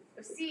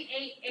of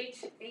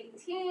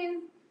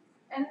C8H18,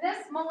 and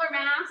this molar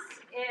mass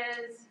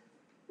is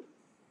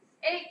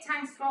 8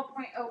 times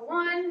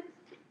 12.01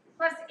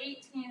 plus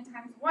 18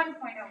 times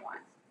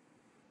 1.01.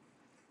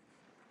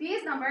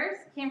 These numbers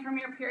came from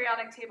your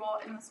periodic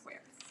table in the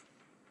squares.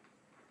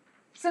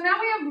 So now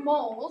we have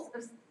moles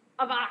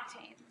of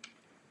octane.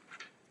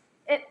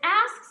 It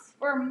asks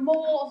for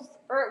moles,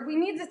 or we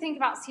need to think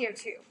about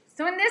CO2.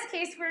 So in this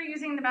case, we're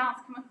using the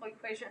balanced chemical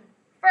equation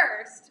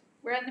first,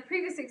 where in the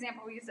previous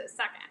example, we used it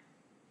second.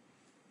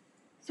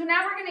 So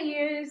now we're going to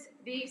use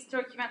the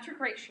stoichiometric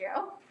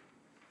ratio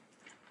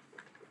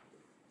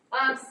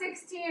of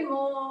 16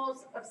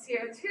 moles of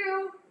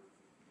CO2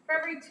 for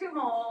every 2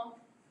 mole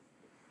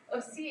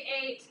of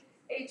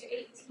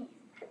C8H18.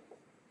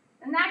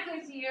 And that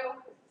gives you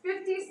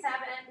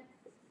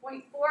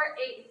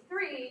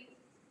 57.483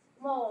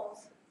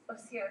 moles of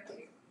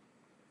CO2.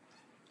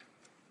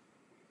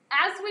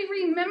 As we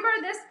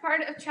remember this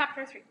part of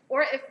chapter 3,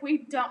 or if we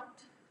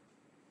don't,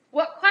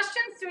 what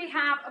questions do we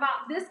have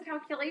about this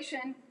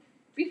calculation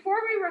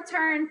before we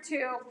return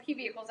to PV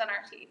equals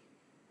nRT?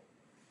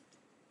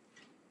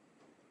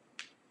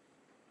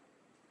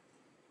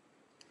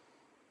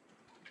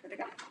 Where'd it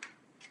go?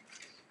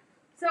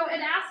 So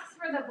it asks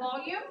for the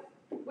volume,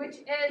 which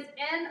is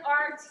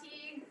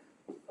nRT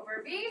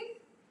over V.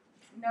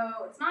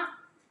 No, it's not.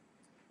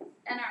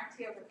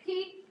 nRT over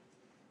P.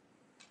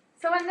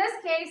 So in this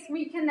case,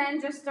 we can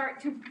then just start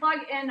to plug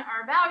in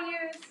our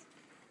values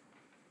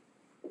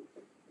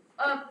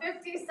of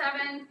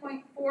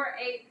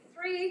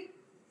 57.483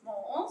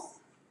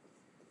 moles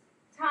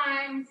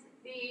times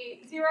the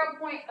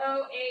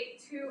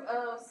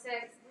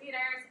 0.08206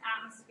 liters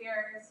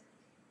atmospheres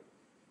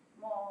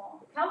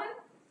mole Kelvin,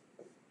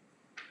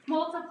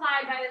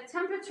 multiplied by the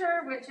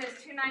temperature, which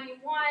is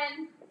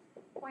 291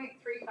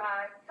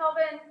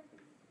 Kelvin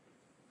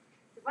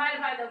divided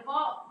by the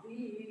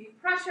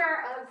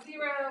pressure of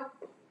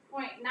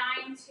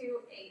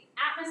 0.928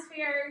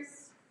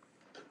 atmospheres.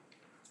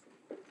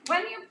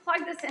 When you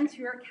plug this into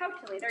your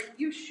calculator,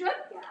 you should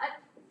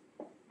get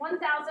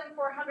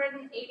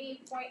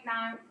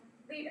 1,480.9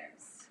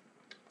 liters.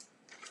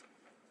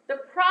 The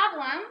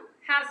problem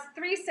has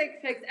 3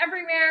 sig figs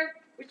everywhere,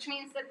 which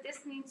means that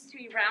this needs to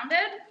be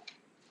rounded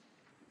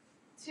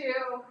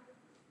to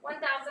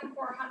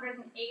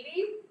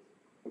 1,480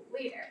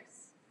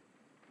 liters.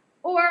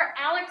 Or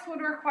Alex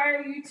would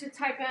require you to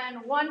type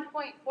in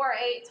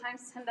 1.48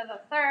 times 10 to the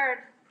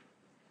third.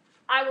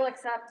 I will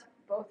accept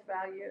both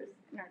values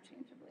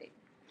interchangeably.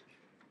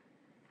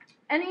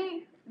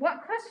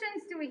 What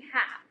questions do we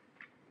have?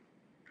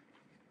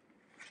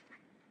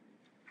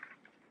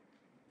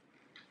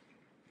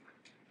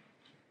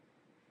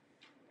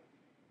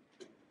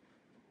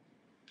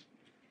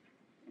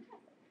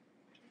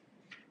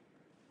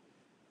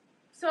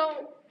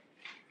 So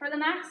for the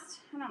next,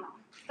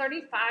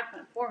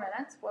 4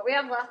 minutes, what we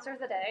have left of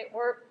the day,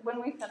 or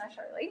when we finish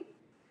early,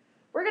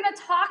 we're going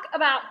to talk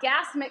about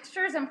gas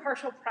mixtures and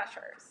partial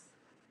pressures.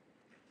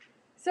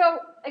 So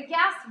a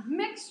gas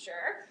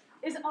mixture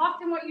is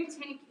often what you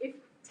take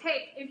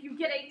if you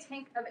get a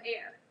tank of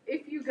air.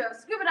 If you go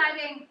scuba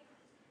diving,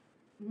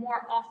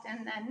 more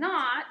often than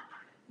not,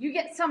 you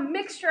get some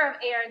mixture of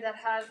air that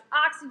has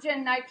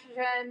oxygen,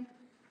 nitrogen.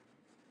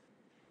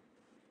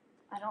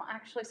 I don't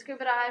actually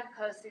scuba dive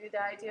because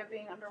the idea of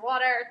being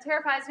underwater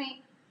terrifies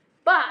me,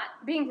 but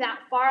being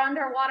that far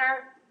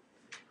underwater.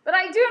 But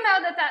I do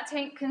know that that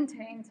tank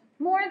contains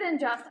more than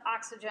just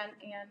oxygen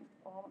and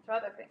a whole bunch of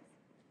other things.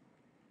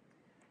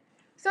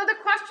 So the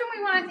question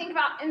we want to think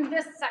about in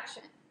this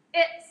section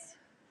is,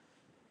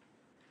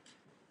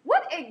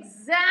 what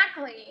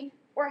exactly,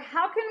 or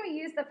how can we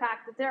use the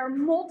fact that there are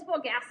multiple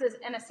gases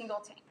in a single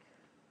tank?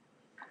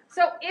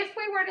 So if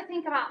we were to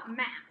think about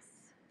mass,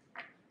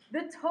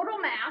 the total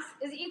mass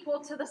is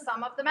equal to the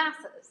sum of the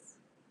masses.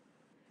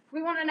 If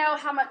we want to know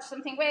how much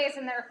something weighs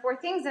and there are 4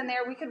 things in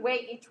there, we could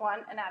weigh each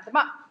one and add them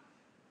up.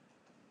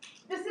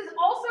 This is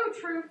also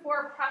true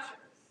for pressures.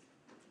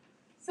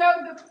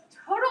 So the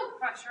total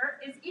pressure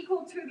is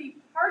equal to the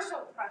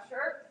partial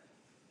pressure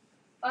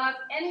of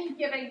any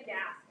given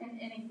gas in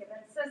any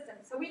given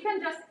system. So we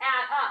can just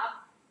add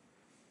up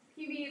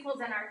PV equals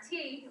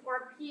nRT,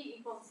 or P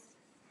equals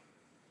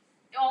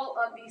all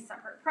of these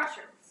separate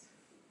pressures.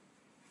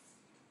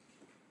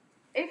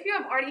 If you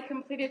have already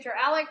completed your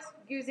ALEX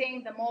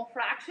using the mole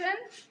fraction,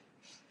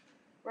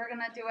 we're going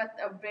to do it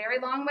a very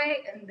long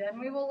way, and then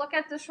we will look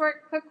at the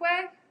short, quick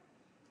way.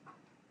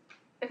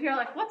 If you're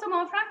like, what's a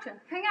mole fraction?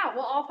 Hang out.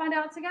 We'll all find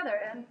out together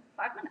in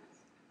 5 minutes.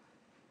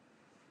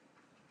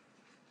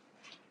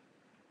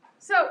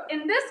 So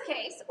in this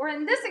case, or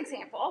in this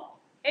example,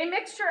 a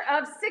mixture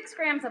of 6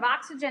 grams of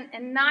oxygen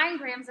and 9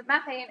 grams of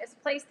methane is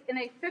placed in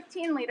a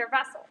 15-liter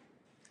vessel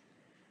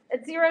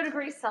at 0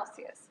 degrees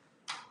Celsius.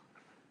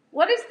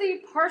 What is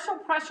the partial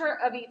pressure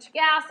of each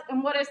gas,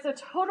 and what is the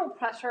total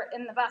pressure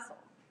in the vessel?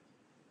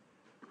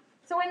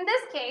 So in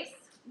this case,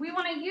 we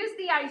want to use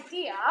the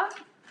idea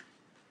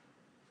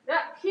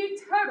that P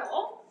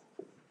total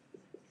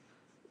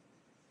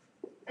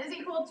is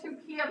equal to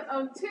P of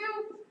O2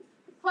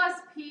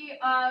 plus P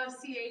of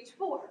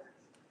CH4.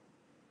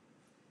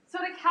 So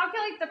to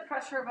calculate the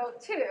pressure of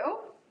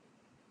O2,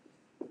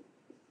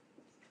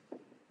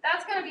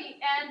 that's going to be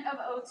N of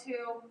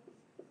O2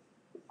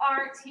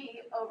 RT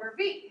over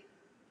V.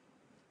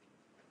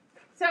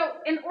 So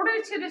in order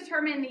to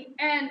determine the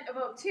N of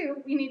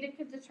O2, we need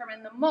to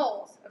determine the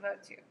moles of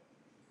O2.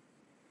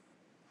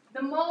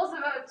 The moles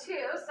of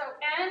O2, so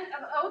N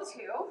of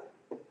O2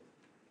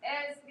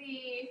 is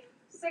the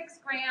 6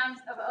 grams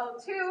of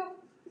O2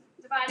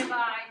 divided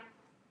by,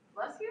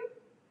 bless you,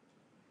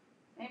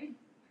 maybe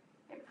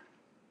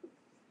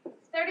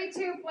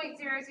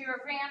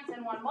 32.00 grams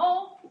in 1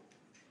 mole,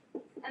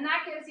 and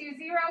that gives you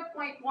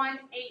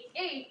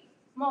 0.188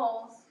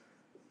 moles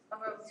of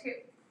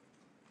O2.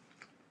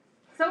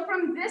 So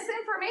from this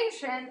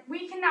information,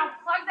 we can now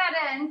plug that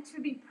into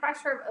the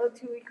pressure of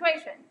O2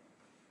 equation.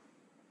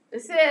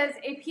 This is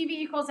a PV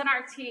equals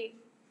nRT.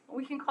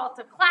 We can call it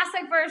the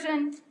classic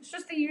version. It's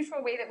just the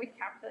usual way that we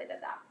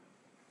calculated that.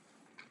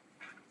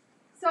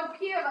 So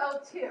P of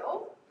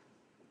O2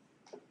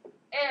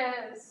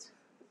 is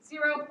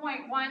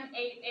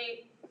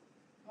 0.188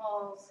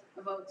 moles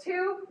of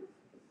O2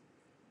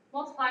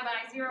 multiplied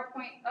by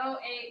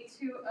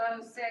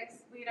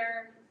 0.08206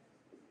 liter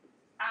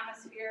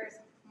atmospheres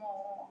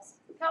moles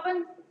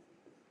Kelvin,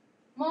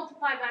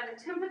 multiplied by the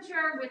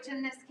temperature, which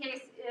in this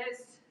case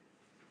is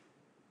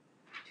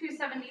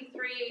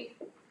 273.15,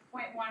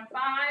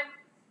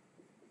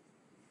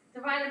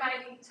 divided by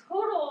the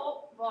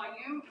total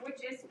volume,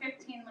 which is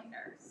 15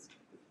 liters.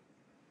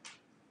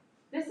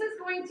 This is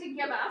going to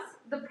give us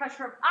the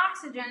pressure of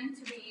oxygen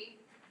to be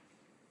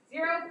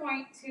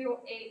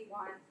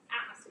 0.281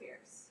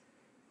 atmospheres.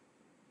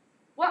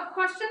 What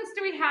questions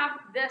do we have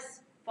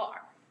this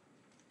far?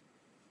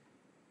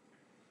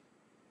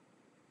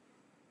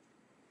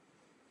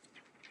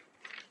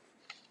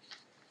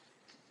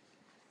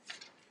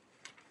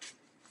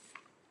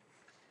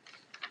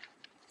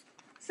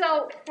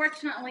 So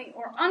fortunately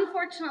or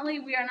unfortunately,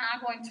 we are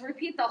now going to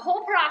repeat the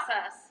whole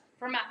process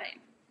for methane.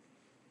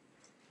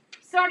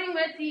 Starting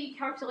with the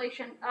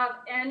calculation of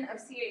N of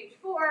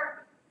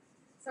CH4.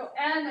 So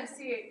N of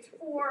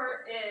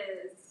CH4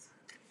 is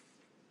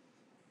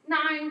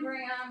 9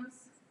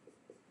 grams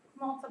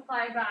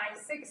multiplied by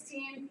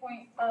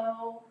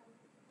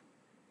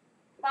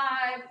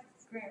 16.05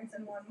 grams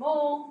in 1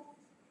 mole.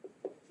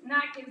 And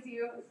that gives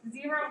you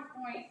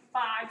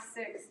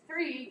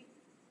 0.563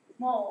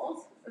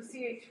 moles of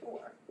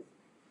CH4.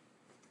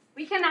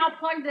 We can now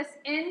plug this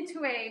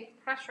into a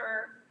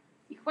pressure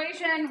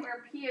equation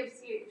where P of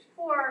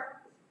CH4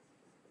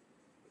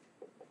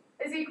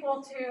 is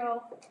equal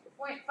to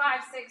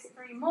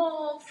 0.563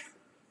 moles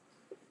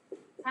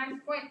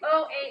times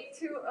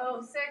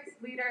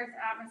 0.08206 liters,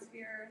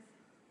 atmospheres,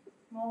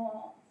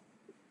 mole,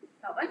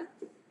 Kelvin,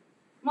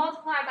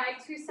 multiplied by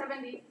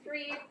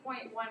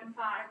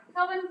 273.15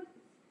 Kelvin,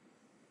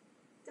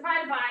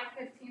 divided by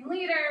 15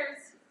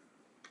 liters,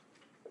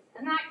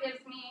 and that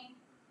gives me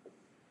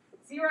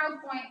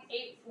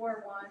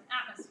 0.841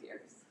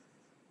 atmospheres.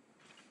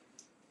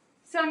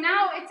 So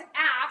now it's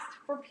asked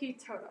for P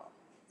total.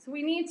 So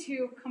we need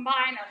to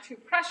combine our two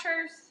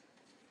pressures,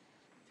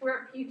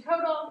 where P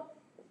total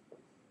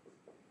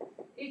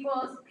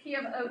equals P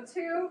of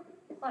O2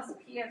 plus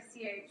P of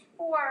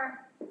CH4.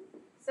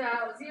 So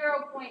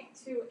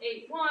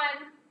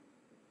 0.281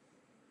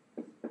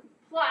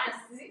 plus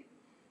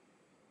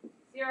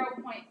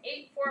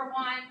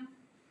 0.841.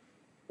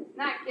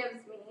 That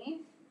gives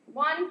me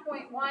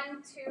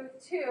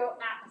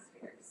 1.122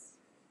 atmospheres.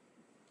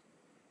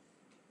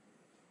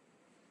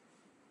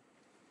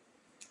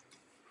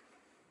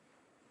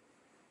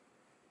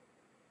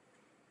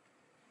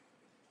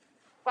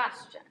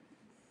 Question.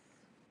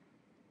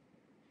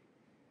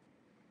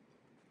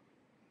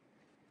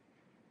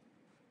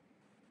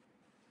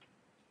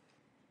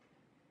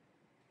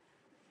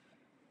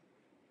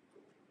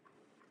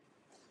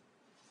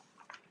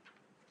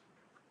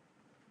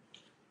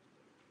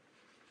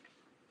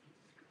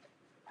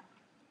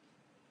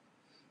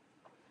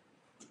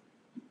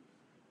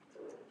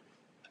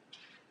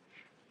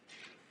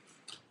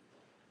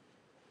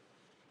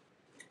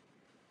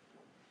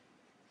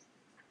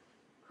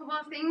 Couple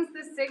of things,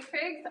 the sig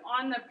figs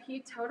on the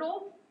P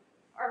total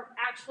are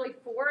actually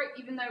 4,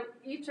 even though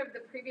each of the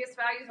previous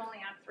values only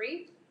had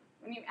 3.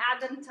 When you add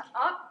them to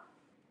up,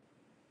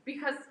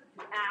 because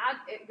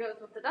add, it goes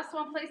with the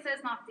decimal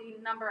places, not the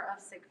number of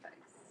sig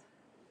figs.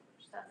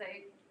 Just as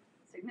a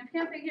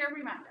significant figure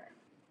reminder.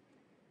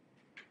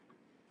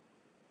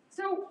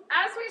 So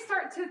as we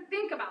start to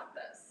think about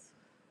this,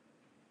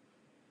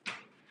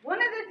 one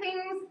of the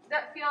things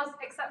that feels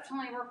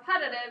exceptionally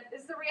repetitive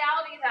is the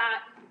reality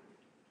that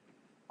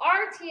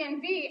R, T,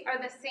 and V are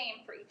the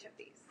same for each of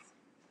these.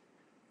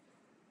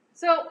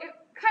 So it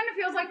kind of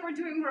feels like we're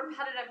doing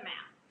repetitive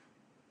math.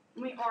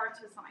 And we are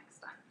to some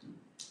extent.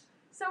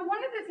 So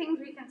one of the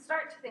things we can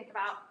start to think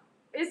about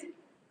is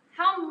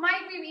how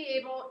might we be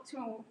able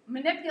to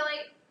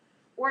manipulate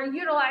or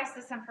utilize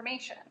this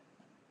information?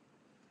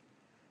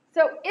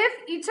 So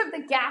if each of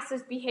the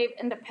gases behave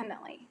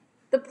independently,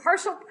 the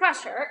partial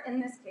pressure, in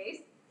this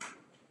case,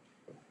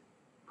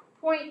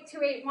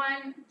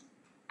 0.281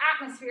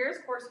 atmospheres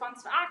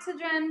corresponds to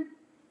oxygen.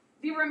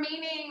 The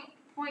remaining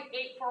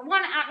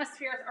 0.841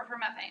 atmospheres are for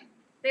methane.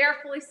 They are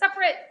fully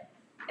separate,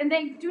 and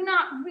they do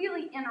not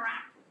really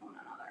interact with one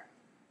another.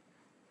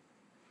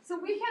 So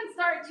we can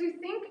start to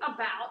think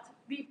about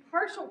the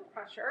partial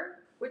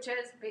pressure, which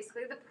is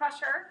basically the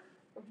pressure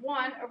of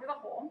 1 over the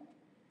whole.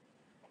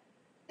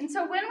 And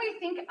so when we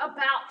think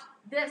about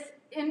this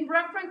in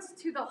reference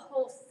to the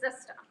whole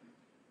system,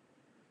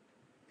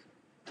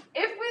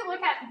 if we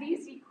look at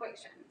these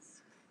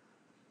equations,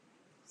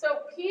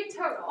 so P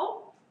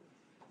total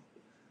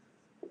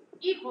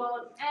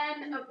equals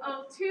N of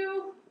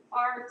O2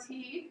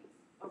 RT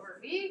over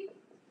V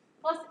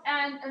plus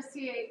N of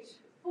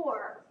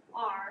CH4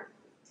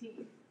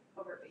 RT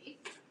over V.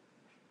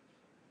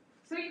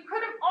 So you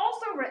could have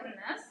also written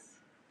this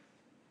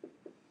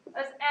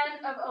as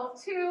N of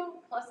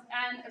O2 plus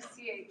N of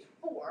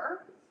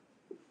CH4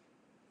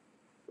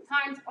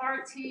 times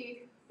RT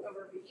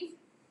over V,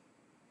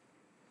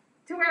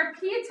 to where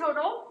P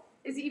total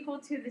is equal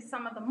to the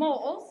sum of the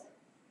moles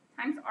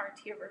times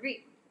RT over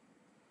V.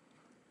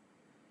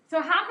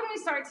 So how can we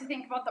start to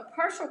think about the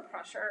partial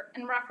pressure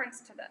in reference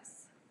to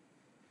this?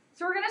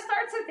 So we're going to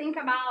start to think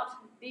about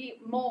the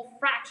mole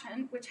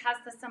fraction, which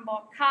has the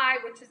symbol chi,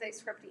 which is a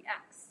script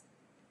x.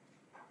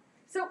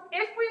 So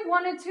if we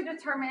wanted to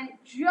determine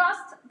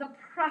just the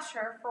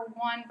pressure for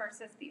one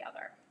versus the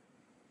other.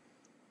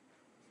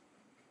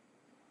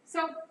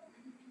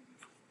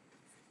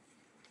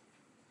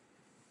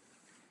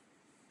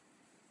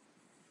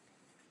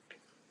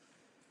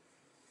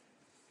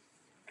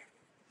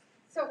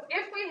 So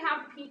if we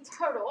have P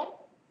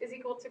total is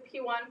equal to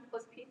P1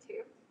 plus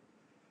P2,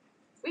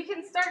 we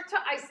can start to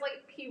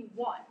isolate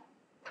P1.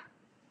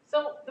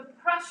 So the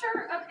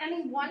pressure of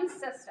any one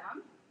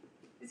system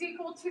is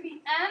equal to the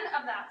N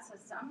of that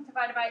system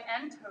divided by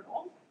N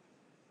total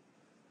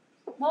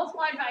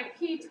multiplied by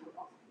P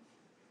total.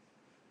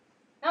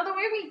 Now the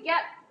way we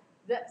get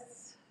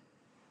this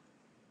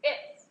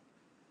is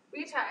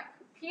we check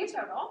P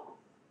total,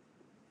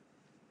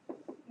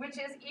 which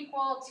is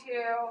equal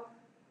to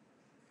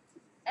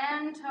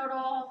N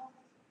total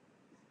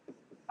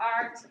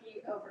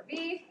RT over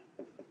B,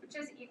 which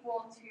is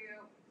equal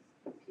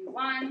to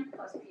P1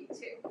 plus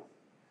P2.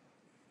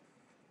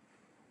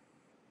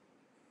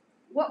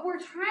 What we're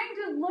trying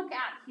to look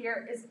at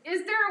here is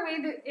there a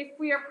way that if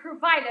we are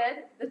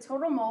provided the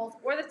total moles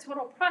or the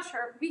total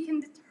pressure, we can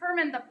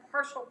determine the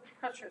partial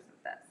pressures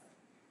of this?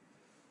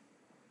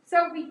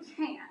 So we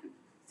can.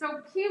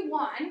 So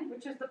P1,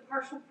 which is the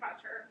partial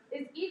pressure,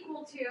 is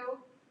equal to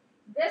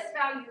this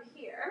value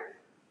here,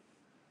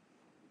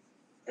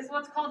 is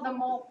what's called the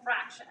mole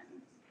fraction.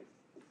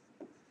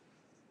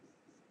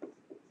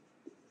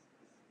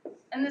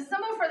 And the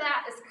symbol for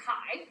that is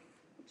chi,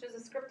 which is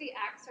a scripty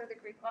x, or the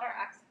Greek letter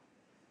x.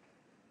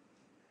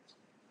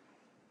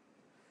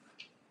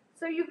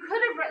 So you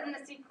could have written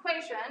this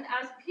equation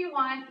as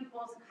P1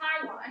 equals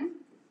chi1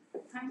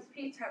 times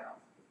P total,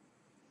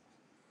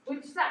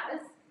 which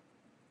says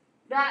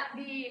that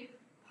the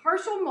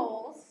partial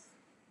moles,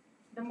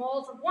 the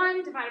moles of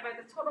 1 divided by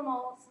the total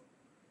moles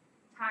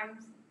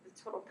times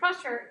the total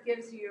pressure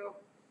gives you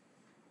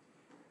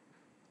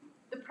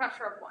the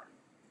pressure of 1.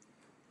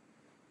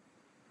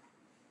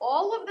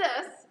 All of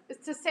this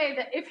is to say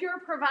that if you're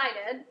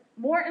provided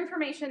more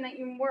information than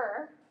you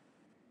were,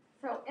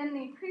 so in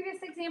the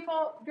previous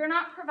example, you're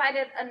not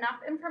provided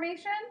enough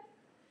information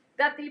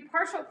that the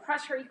partial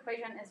pressure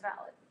equation is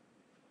valid.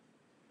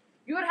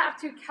 You would have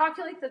to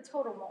calculate the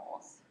total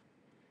moles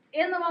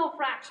in the mole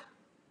fraction.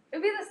 It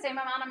would be the same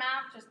amount of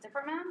math, just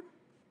different math.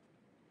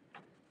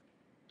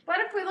 But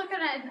if we look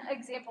at an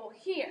example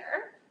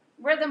here,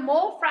 where the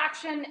mole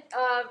fraction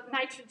of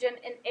nitrogen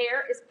in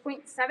air is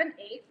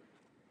 0.78,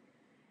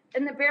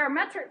 and the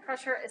barometric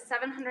pressure is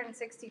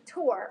 760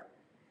 torr,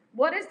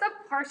 what is the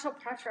partial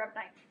pressure of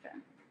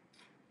nitrogen?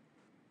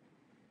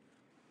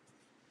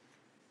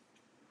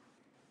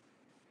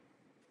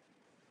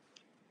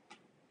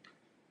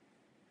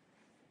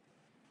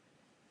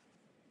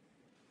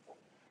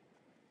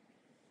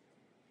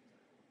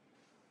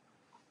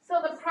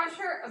 So the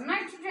pressure of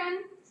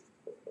nitrogen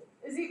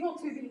is equal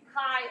to the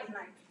chi of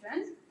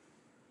nitrogen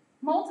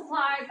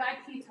multiplied by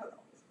P total.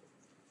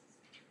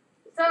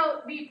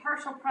 So the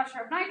partial pressure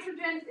of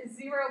nitrogen is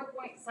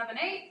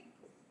 0.78.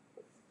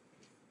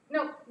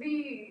 No,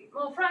 the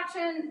mole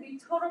fraction, the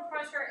total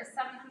pressure is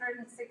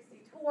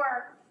 760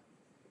 torr.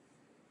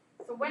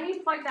 So when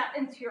you plug that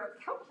into your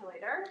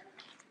calculator,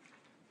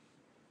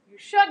 you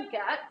should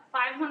get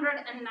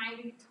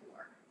 590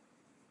 torr.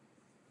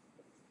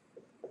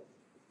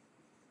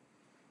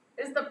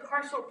 Is the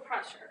partial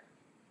pressure,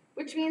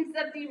 which means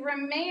that the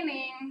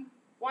remaining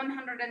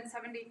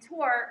 170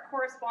 torr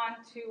correspond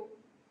to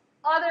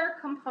other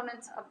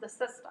components of the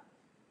system.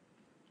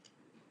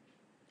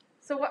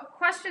 So what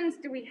questions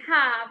do we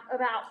have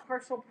about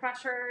partial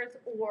pressures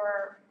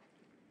or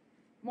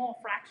mole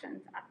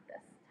fractions at this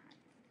time?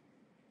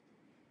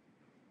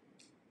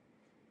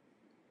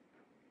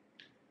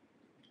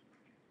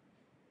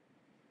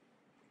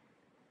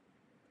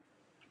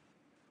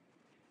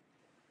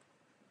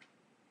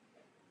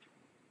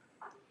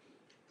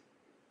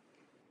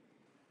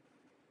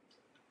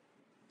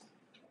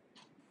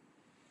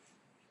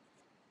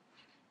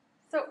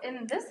 So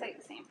in this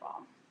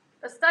example,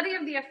 a study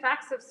of the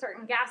effects of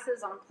certain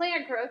gases on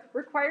plant growth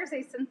requires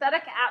a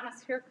synthetic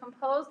atmosphere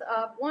composed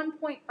of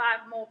 1.5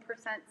 mole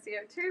percent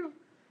CO2,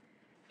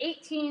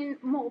 18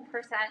 mole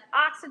percent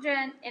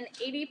oxygen, and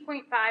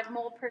 80.5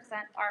 mole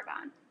percent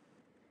argon.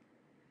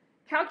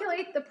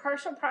 Calculate the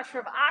partial pressure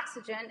of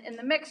oxygen in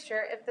the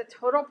mixture if the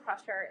total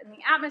pressure in the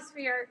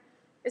atmosphere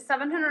is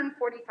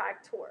 745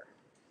 torr.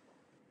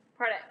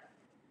 Part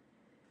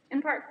A.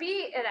 In part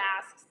B, it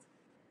asks,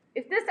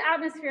 if this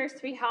atmosphere is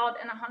to be held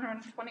in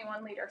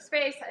 121 liter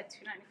space at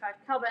 295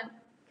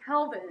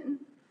 Kelvin,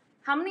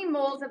 how many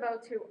moles of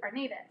O2 are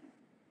needed?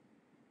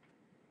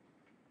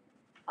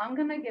 I'm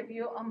going to give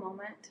you a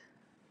moment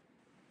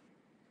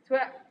to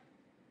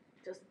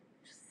just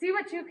see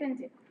what you can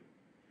do.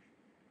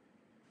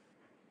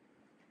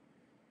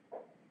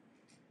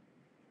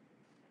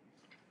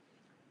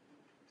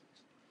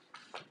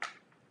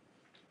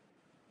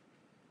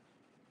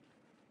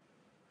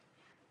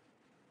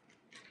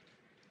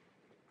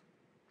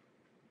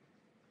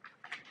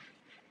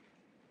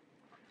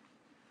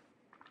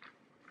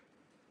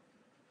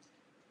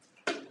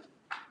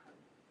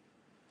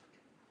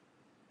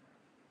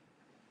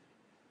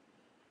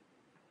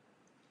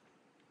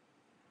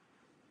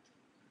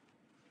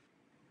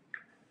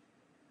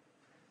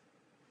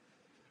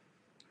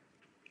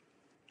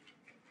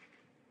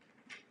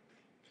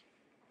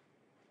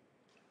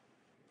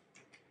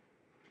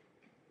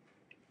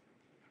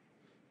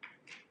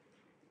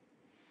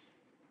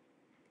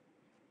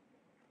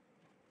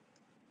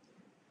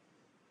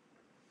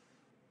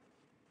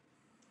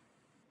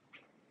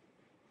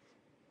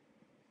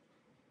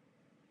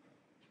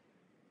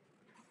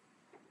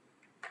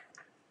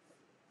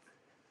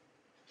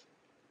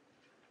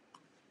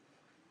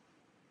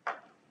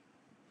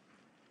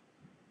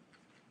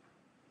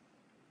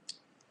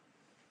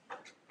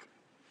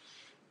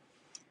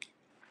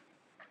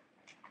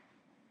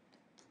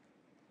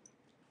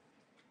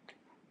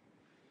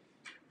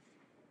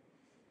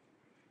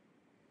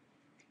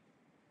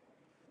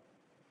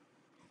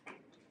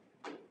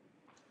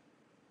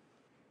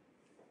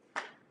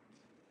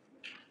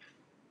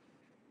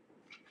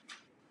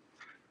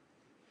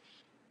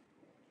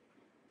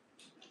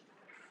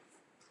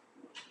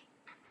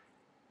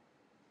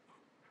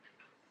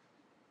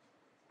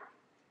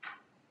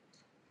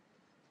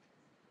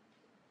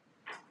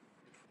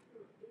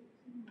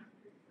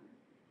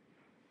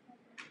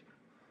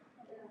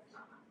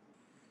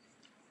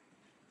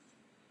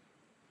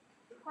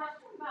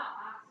 question about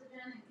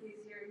oxygen, in case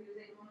you're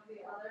using one of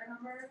the other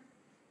numbers,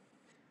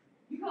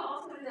 you can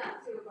also do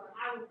that too, but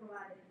I will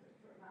provide answers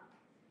for that.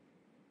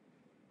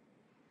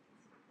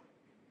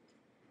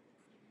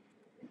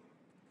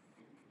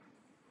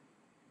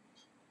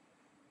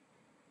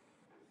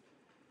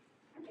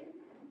 Okay,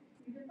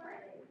 you did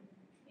part A,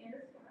 and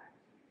it's correct.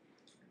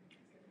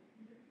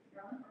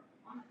 You're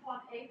on the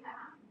clock A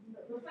path,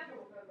 but looks like it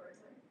will go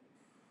vertically.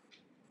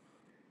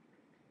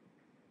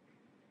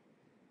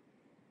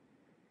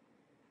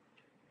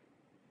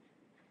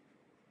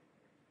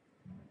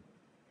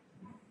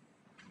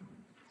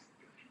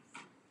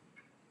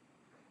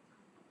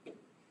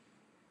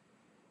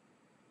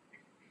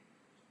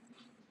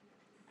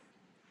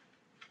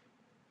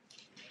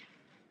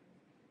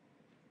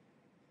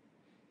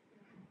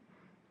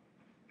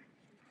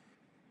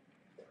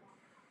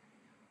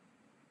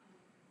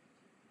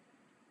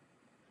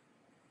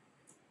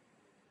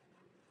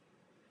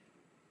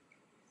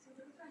 So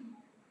those are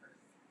more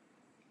percent.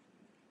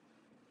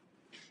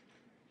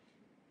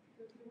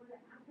 So if you were to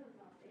add those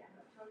up, they add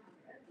up to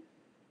 100.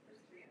 There's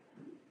 3 of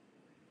them.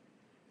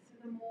 So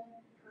the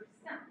mole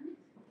percent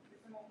is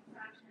the mole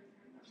fraction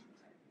times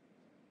 100.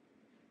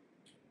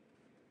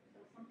 So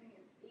if something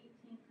is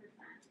 18%,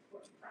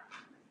 what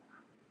fraction is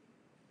that?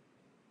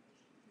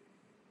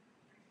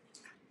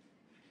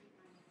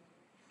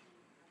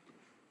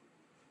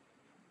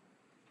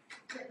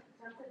 Yeah,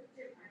 that's a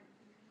different.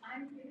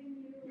 I'm giving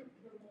you the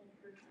mole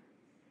percent.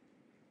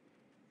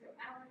 So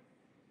Alex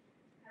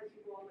has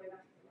you go all the way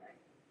back to like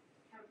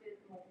counted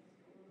moles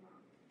for the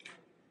month,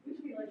 which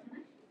would be like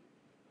nice.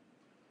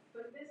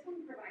 But this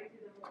one provides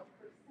you the mole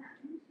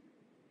percent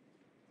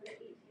for the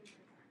 18%.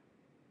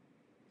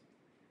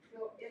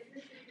 So if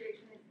this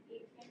situation is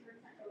 18%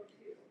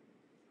 O2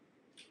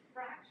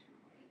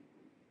 fractionally,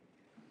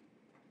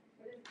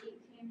 what is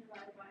 18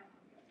 divided by 100?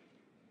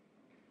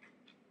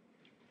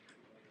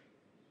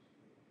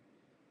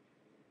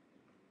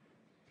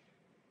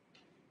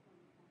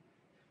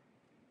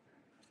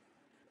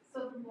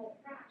 So the mole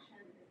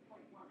fraction is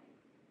 0.18.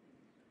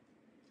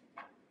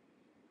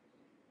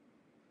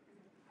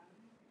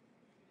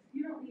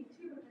 You don't need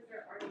to because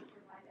they're already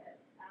provided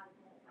as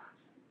mole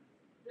fractions.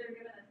 They're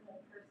given as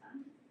mole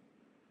percent.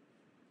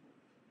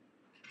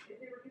 If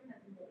they were given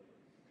as moles,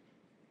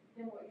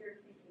 then what you're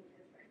thinking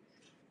is right.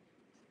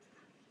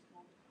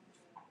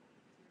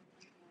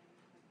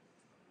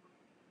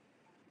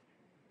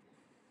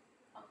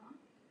 Uh-huh.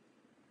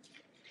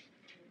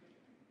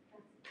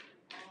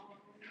 That's all.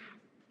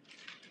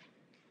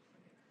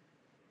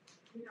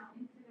 You don't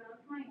need to go to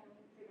Miami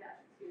to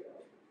get to.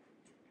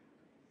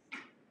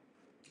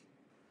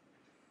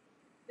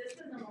 This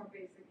is a more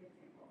basic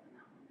example than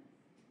that one is.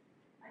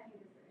 I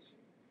think it's the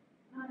issue.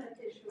 Not an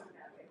issue in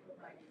that way, but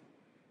like.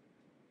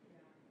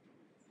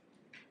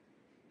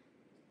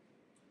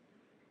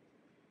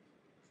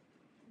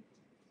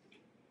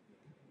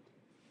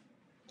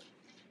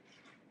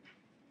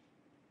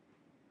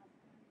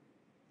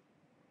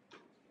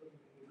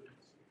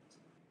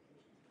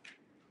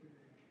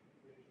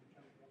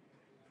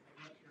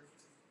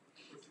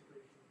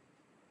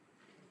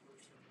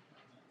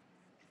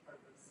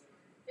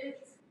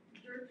 It's,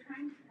 you're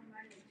trying to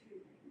combine the two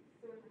things.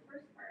 So in the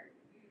first part,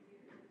 you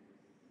use.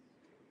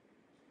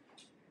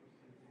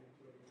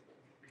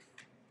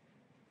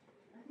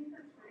 I think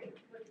that's right,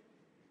 but that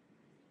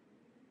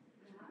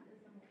is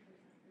the mole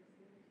percent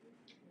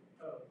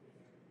for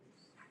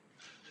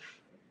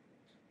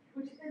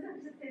which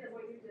isn't to say that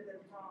what you did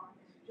is wrong,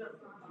 it's just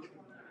not the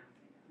one that I'm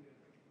asking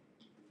about.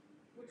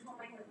 Which will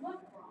make it look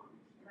wrong,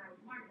 and I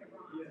would mark it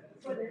wrong. Yeah,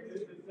 But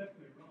it's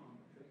definitely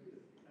wrong.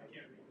 I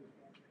can't read this.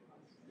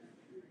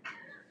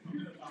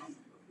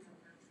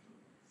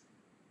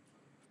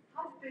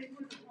 how big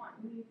would the one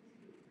need to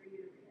be for you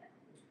to read it?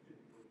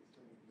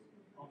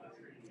 On that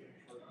screen here.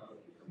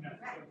 No,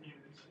 it's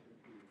years.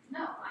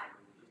 No, I'm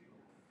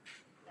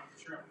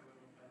sure I'm gonna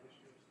live with that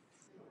issue.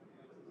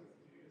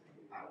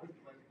 I would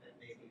recommend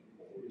maybe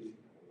molding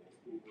old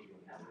school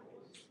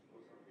models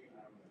or something,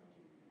 I don't know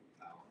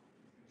how,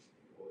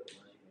 or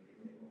unless you make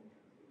it label.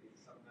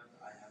 Sometimes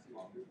I have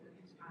problems when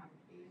it's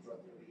A's or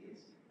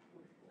B's.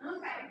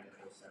 Okay.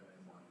 Or 7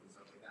 and 1 or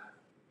something like that,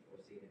 or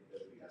seeing if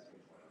there's a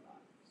decimal point or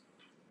not.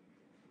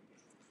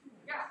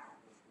 yeah.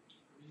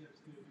 We have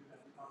to do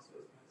that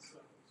process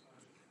myself, so I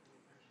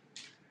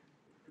actually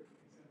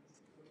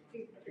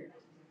perfectly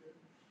sense.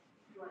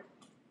 What?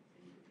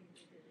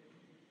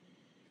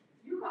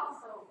 You could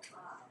also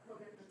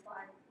look at the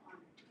slides on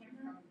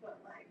camera,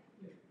 but like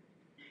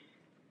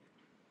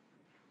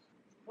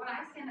when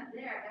I stand up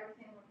there,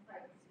 everything looks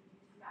like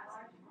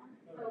skyline on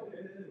it. So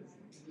It is.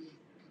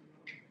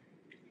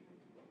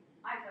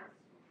 I just,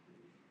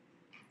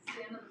 it's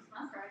the end of the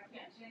semester, I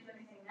can't change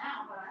anything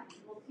now, but I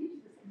will teach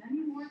this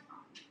many more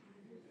times.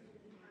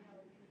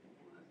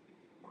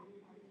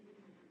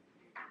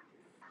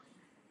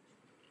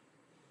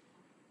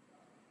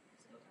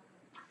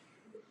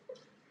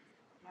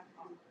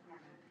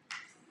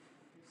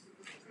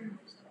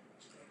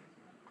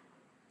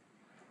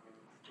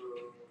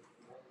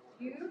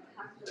 You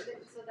have to,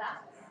 so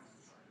that's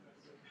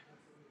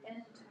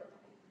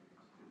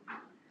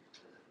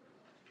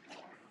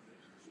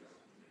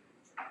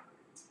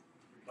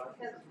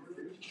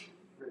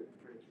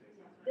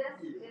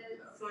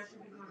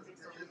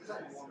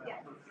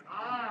Yeah.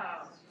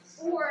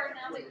 Or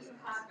now that you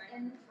have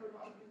n total,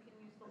 you can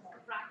use the mole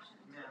fraction.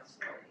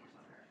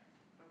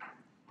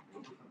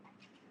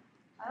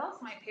 I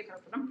lost my paper,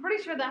 but I'm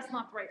pretty sure that's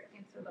not the right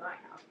answer that I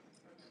have.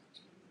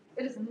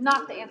 It is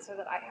not the answer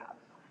that I have.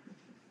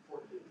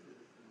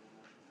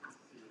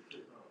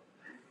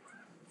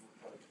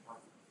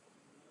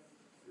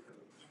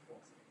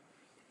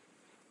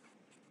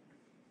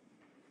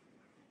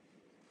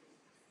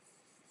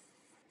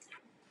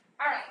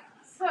 All right,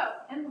 so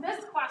in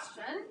this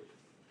question,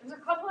 there's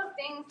a couple of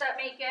things that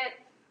make it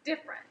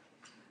different.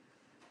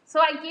 So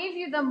I gave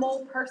you the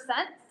mole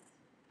percent,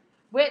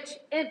 which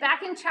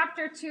back in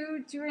chapter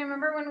 2, do you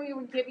remember when we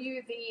would give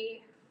you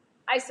the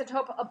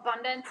isotope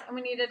abundance and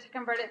we needed to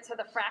convert it to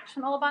the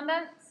fractional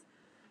abundance?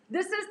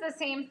 This is the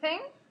same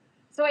thing.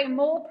 So a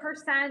mole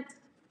percent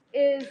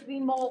is the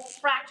mole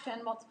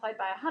fraction multiplied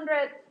by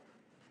 100.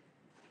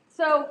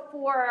 So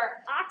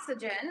for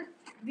oxygen,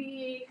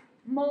 the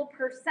mole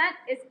percent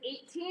is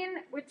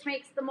 18, which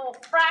makes the mole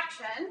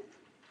fraction.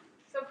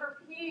 So for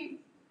P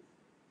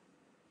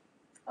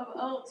of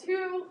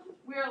O2,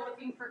 we are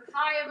looking for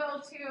chi of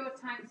O2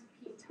 times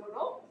P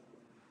total.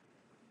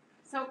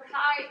 So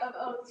chi of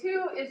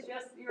O2 is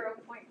just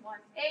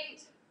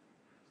 0.18,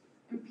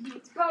 and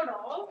P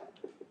total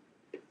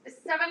is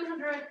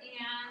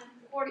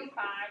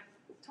 745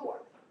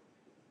 torr.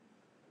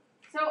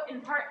 So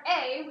in part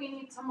A, we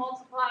need to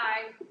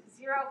multiply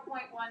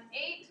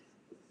 0.18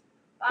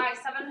 by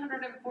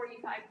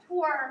 745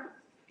 torr,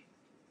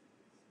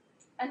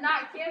 and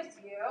that gives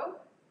you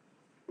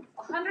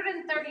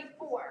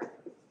 134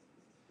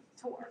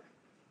 torr.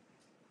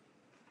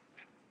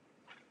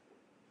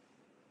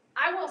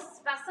 I will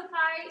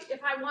specify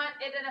if I want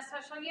it in a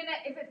special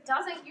unit. If it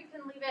doesn't, you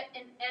can leave it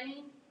in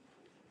any, I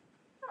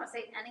don't want to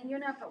say any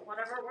unit, but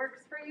whatever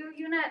works for you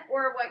unit,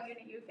 or what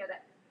unit you get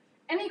it.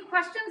 Any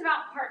questions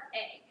about part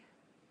A?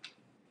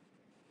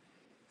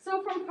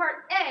 So from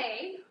part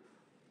A,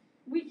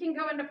 we can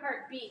go into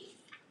part B.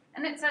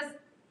 And it says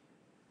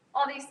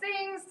all these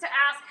things to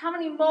ask how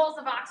many moles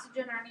of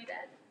oxygen are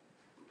needed.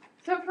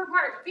 So for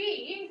part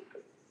B,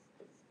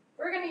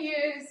 we're going to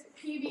use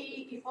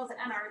PV equals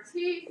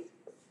nRT.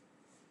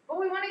 But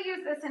we want to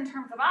use this in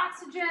terms of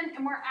oxygen,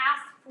 and we're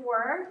asked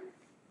for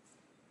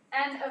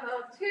N of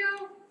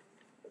O2,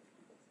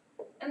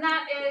 and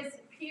that is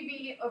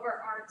PV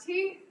over RT.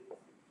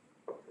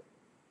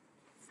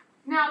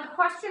 Now the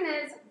question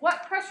is,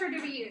 what pressure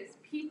do we use,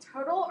 P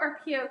total or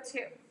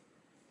PO2?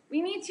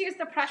 We need to use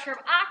the pressure of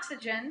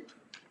oxygen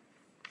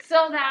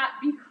so that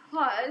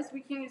because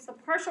we can use the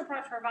partial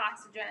pressure of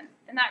oxygen,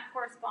 and that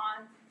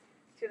corresponds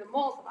to the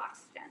moles of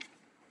oxygen.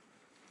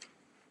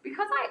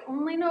 Because I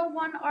only know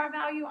one R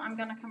value, I'm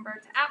going to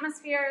convert to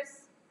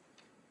atmospheres.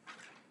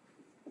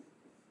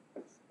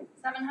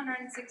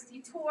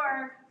 760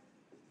 torr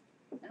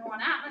in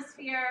 1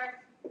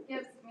 atmosphere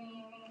gives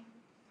me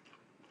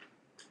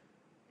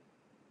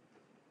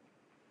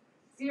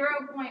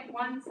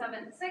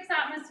 0.176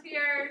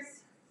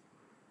 atmospheres.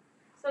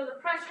 So the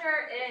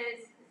pressure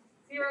is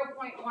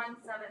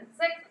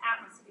 0.176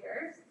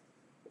 atmospheres.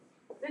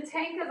 The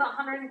tank is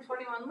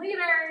 121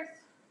 liters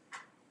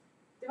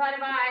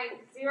divided by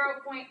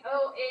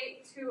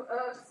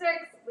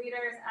 0.08206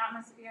 liters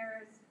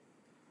atmospheres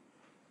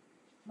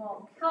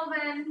mole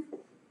Kelvin.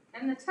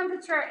 And the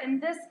temperature in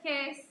this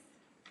case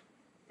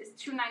is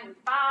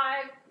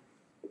 295.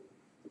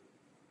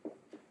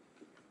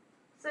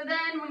 So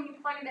then when you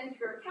plug it into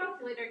your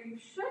calculator, you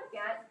should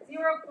get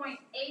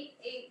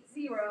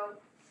 0.880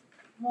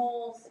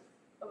 moles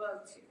of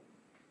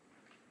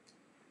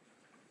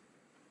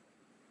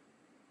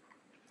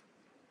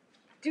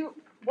O2.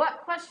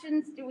 What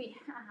questions do we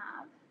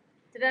have?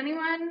 Did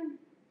anyone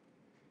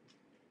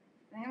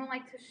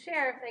like to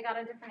share if they got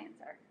a different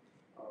answer?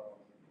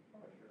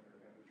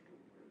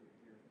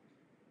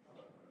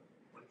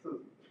 What's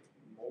the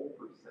mole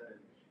percentage?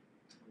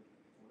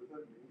 What does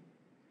that mean?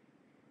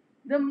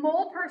 The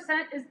mole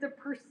percent is the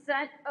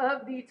percent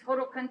of the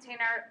total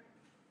container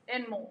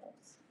in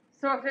moles.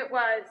 So if it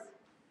was,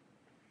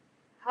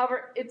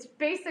 however, it's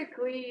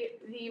basically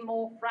the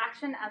mole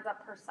fraction as a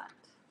percent.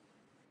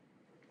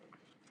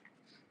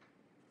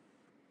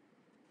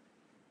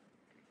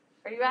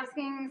 Are you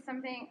asking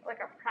something like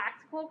a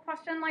practical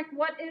question, like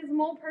what is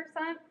mole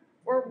percent,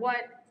 or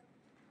what?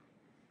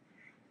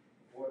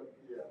 What,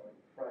 yeah, like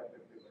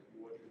practically, like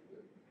what is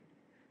it?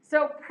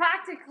 So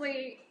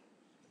practically,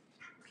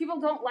 people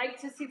don't like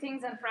to see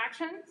things in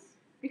fractions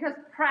because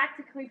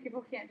practically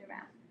people can't do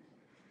math.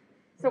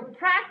 So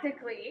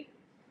practically,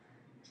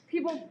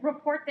 people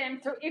report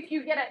them. So if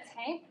you get a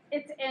tank,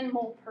 it's in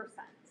mole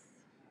percents.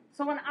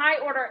 So when I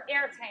order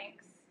air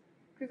tanks,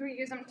 because we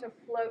use them to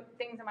float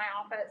things in my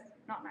office,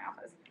 not in my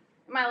office,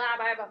 in my lab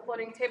I have a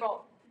floating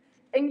table,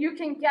 and you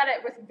can get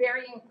it with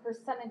varying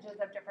percentages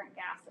of different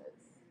gases.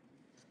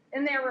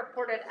 And they're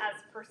reported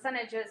as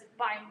percentages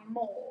by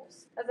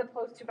moles, as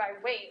opposed to by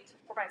weight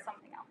or by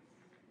something else.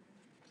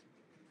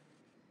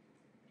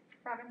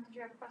 Robin, did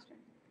you have a question?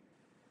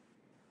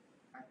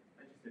 I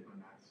just did my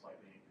math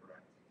slightly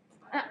incorrect.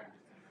 Uh.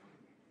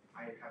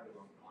 I have the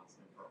wrong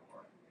constant for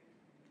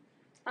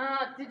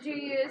R. Did you I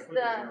use put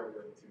the? 0 where the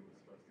 2 was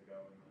supposed to go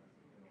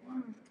in the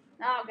line.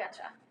 Oh,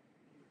 gotcha.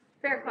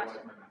 Fair Otherwise,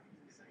 question. my math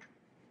is the same.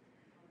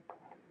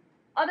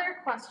 Other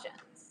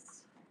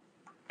questions?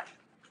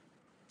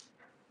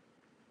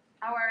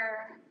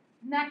 Our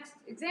next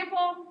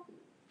example.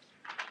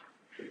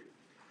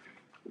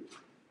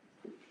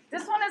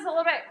 This one is a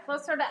little bit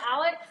closer to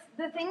Alex.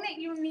 The thing that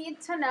you need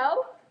to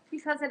know,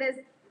 because it is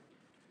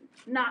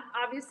not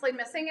obviously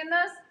missing in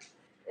this,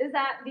 is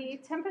that the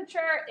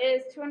temperature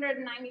is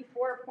 294.15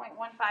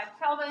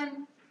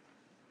 Kelvin.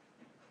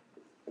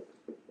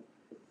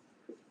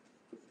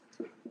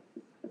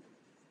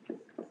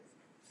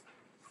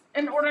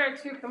 In order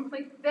to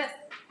complete this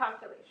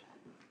calculation.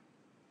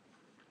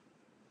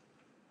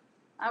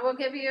 I will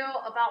give you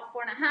about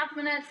 4.5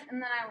 minutes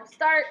and then I will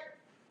start.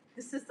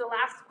 This is the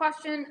last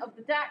question of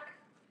the deck,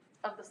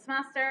 of the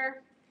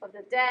semester, of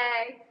the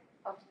day,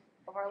 of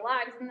our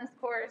lives in this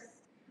course.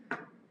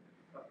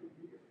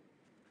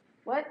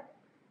 What?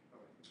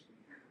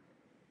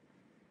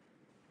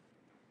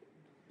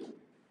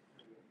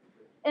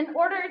 In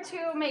order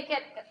to make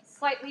it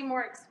slightly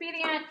more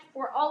expedient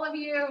for all of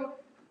you,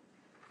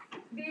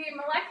 the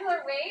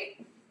molecular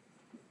weight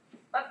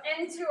of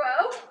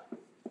N2O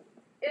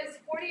is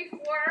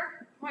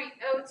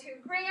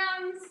 44.02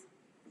 grams.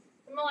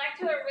 The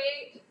molecular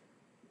weight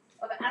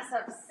of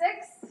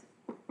SF6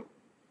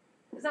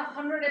 is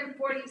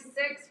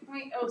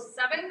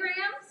 146.07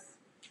 grams.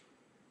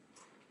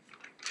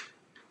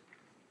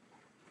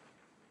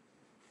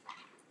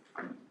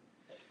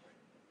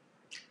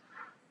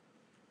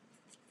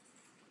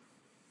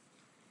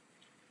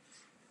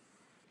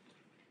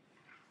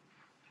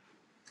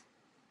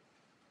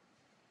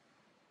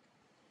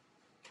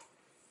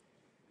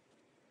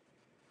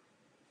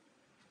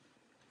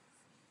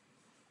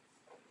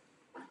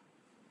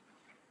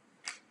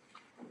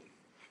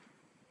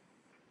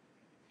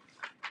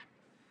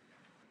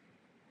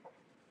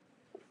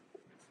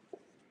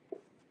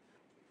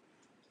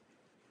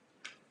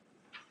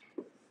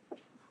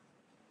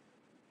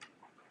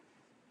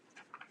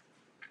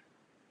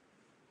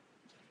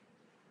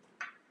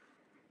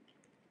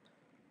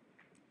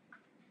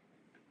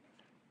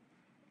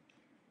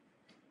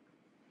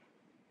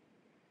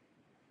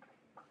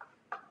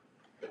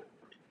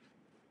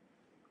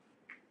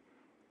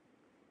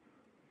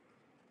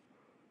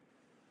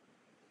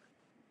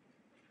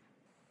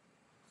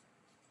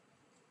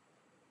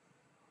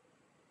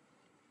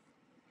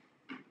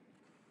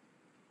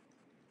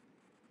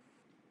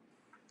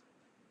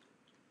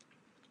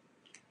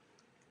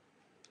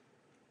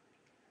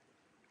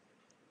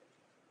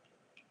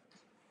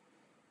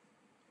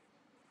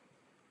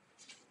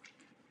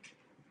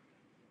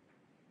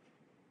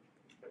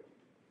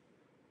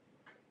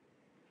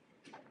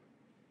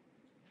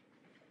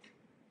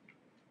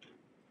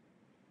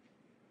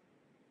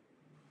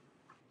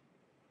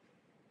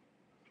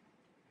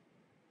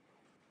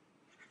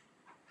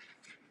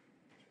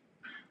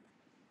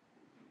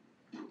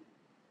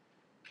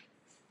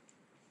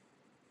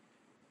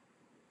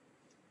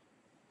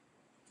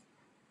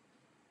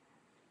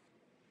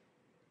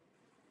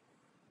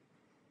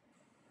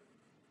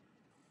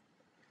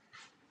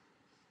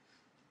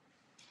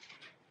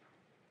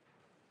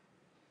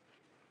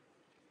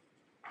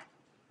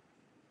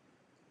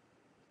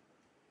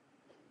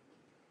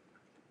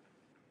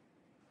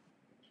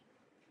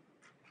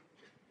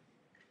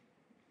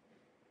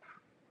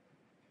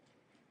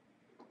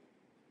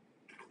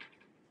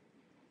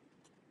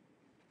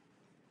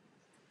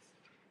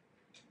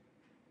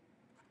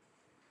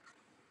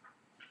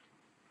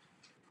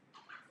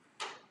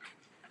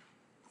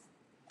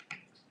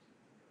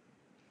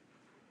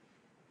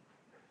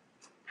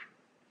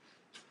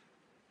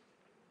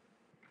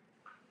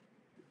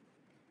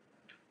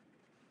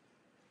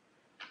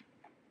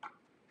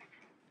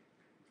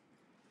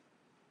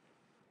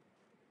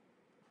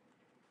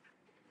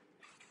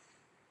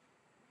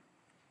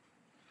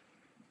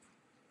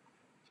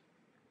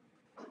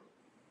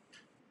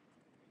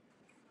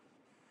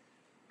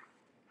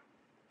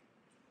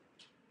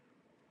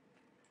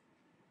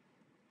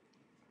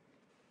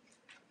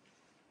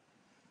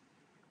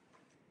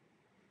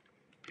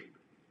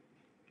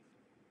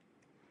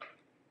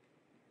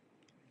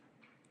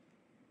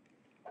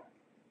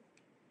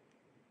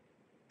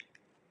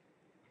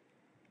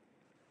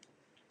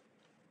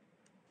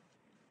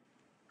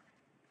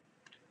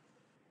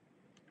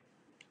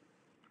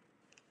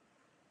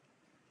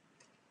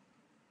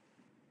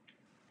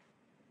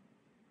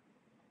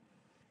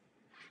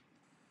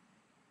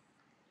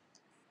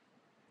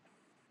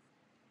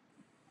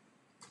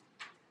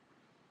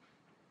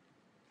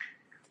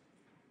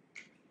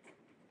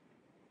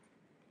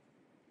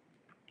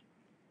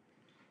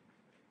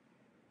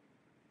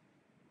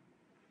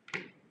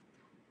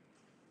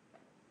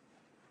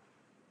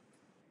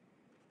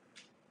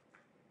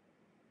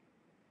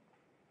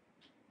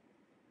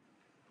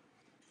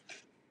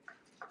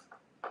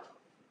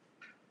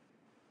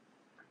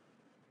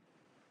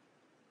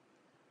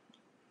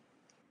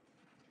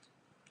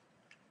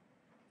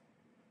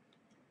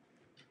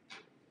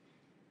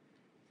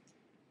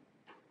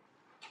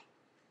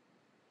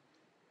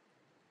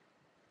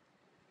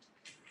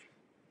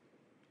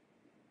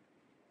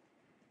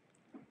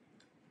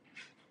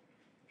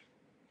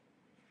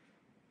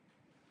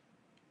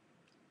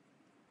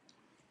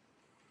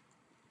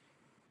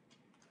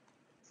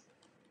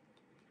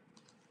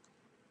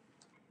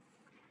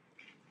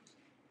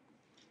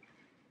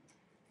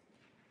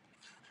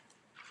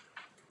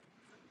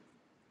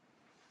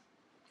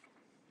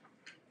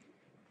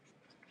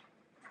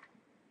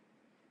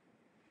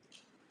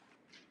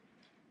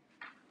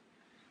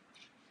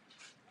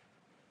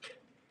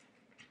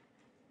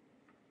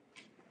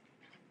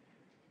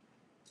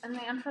 in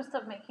the interest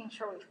of making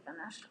sure we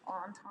finish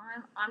on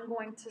time, I'm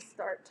going to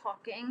start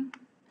talking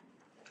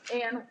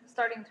and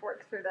starting to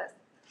work through this.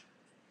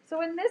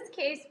 So in this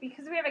case,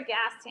 because we have a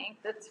gas tank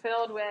that's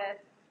filled with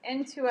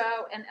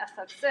N2O and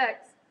SF6,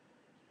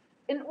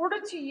 in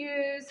order to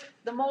use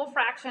the mole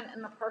fraction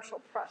and the partial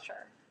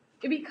pressure,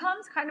 it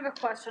becomes kind of a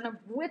question of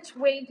which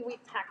way do we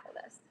tackle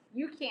this?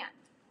 You can't.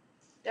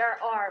 There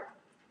are,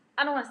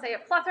 I don't want to say a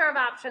plethora of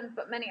options,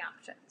 but many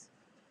options.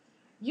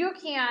 You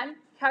can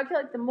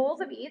calculate the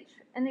moles of each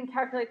and then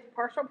calculate the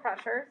partial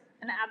pressures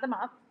and add them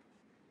up.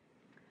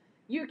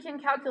 You can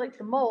calculate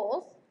the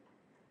moles,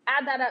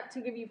 add that up to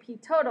give you P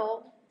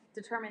total,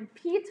 determine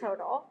P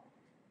total.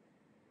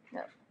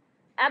 No.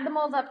 Add the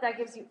moles up, that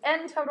gives you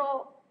N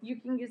total. You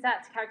can use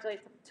that to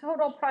calculate the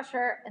total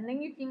pressure, and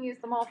then you can use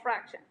the mole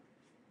fraction.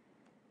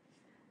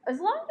 As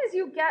long as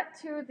you get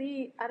to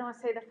the, I don't want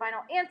to say the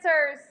final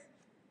answers,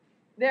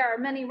 there are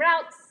many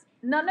routes.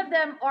 None of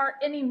them are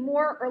any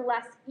more or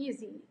less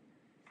easy,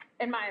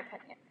 in my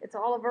opinion. It's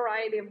all a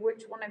variety of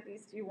which one of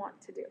these do you want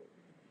to do.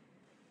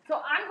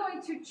 So I'm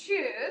going to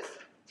choose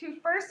to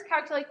first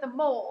calculate the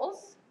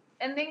moles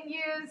and then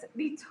use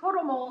the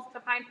total moles to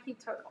find P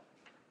total.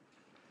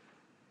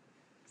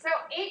 So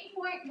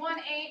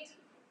 8.18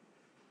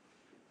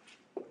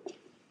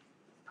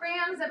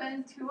 grams of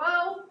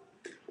N2O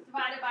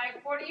divided by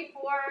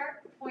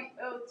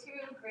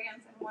 44.02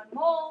 grams in 1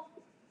 mole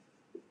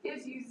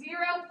gives you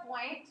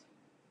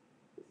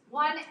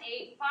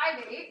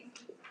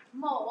 0.1858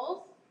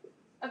 moles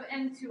of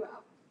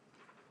N2O.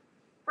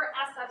 For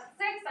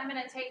SF6, I'm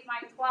going to take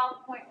my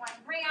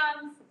 12.1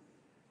 grams,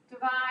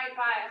 divide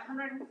by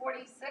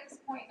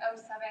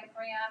 146.07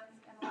 grams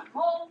in 1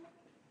 mole,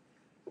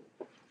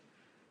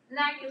 and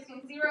that gives me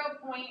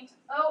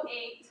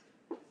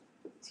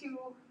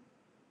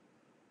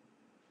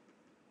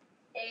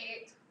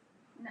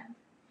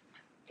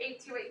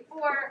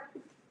 8284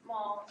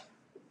 moles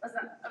of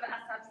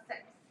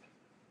SF6.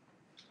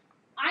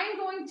 I'm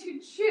going to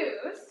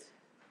choose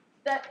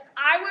that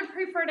I would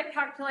prefer to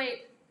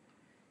calculate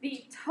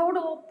the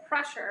total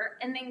pressure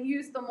and then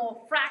use the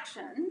mole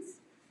fractions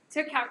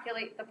to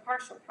calculate the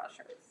partial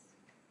pressures.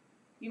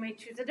 You may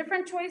choose a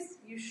different choice.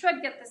 You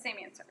should get the same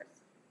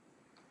answers.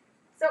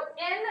 So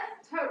N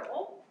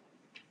total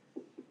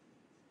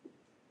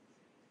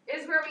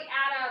is where we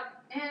add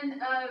up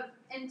N of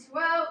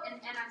N2O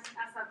and N of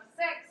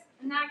SF6,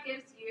 and that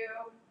gives you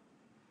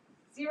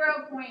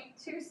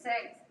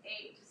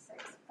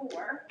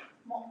 0.26864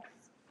 moles.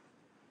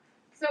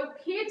 So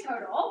P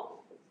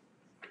total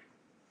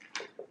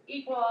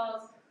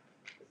equals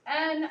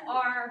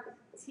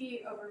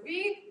nRT over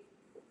V,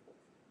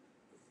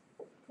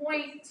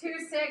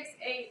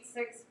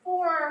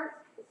 0.26864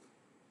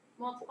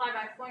 multiplied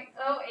by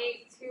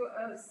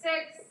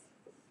 0.08206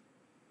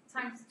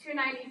 times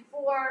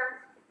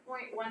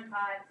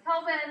 294.15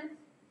 Kelvin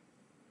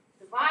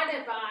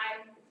divided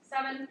by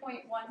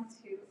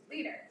 7.12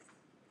 liters,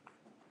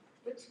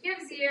 which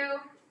gives you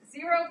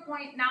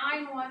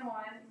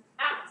 0.911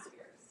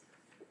 atmospheres.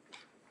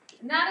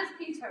 And that is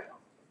P total.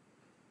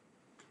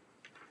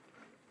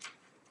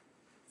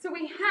 So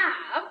we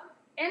have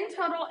N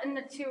total in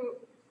the 2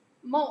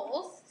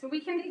 moles, so we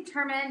can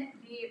determine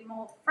the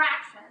mole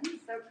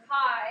fraction. So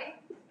chi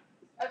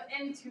of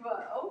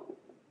N2O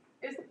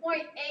is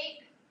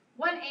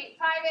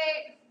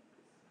 0.81858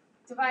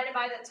 divided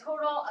by the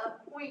total of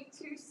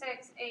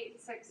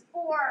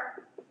 0.26864,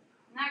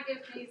 and that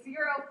gives me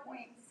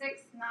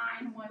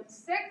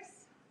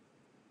 0.6916.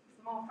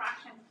 The mole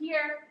fraction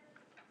here.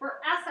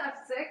 For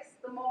SF6,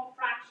 the mole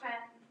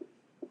fraction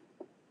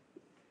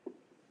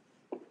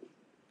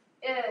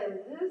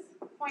is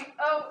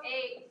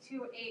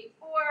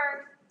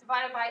 0.08284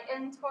 divided by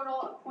N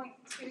total of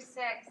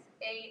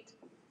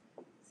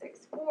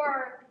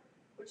 0.26864,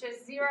 which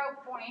is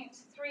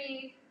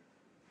 0.3084.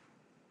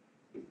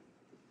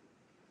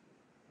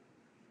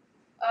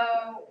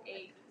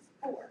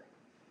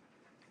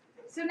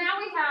 So now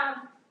we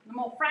have the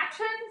mole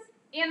fractions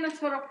and the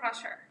total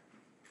pressure.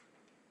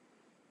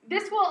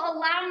 This will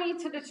allow me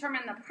to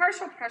determine the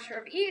partial pressure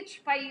of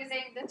each by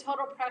using the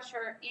total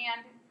pressure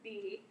and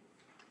the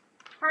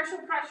partial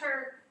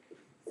pressure.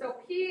 So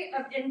P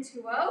of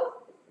N2O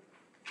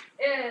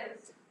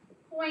is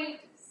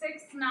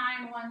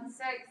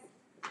 0.6916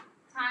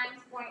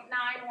 times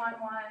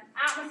 0.911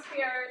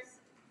 atmospheres,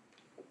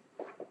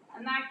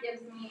 and that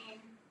gives me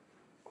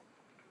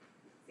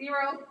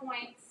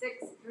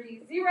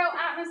 0.630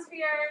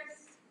 atmospheres.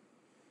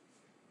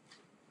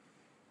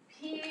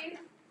 P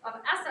of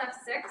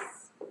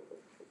SF6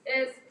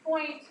 is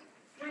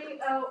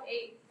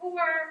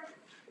 0.3084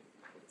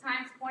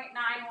 times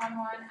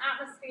 0.911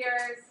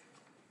 atmospheres,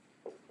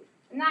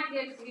 and that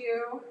gives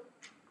you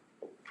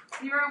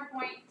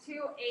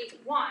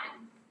 0.281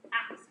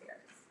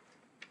 atmospheres.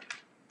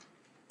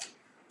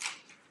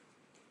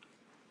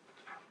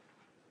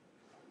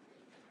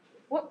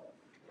 What,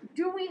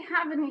 do we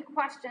have any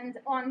questions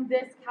on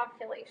this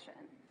calculation?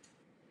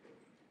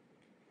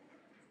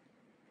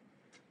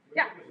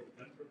 Yeah.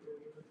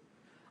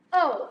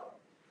 Oh,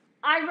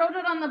 I wrote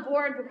it on on the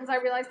board because I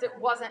realized it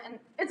wasn't, and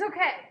it's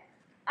okay.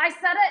 I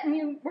said it, and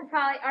you were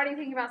probably already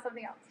thinking about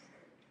something else.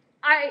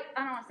 I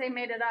don't want to say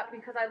made it up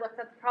because I looked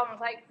at the problem,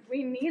 like,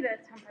 we need a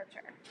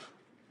temperature.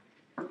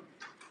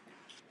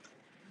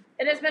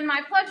 It has been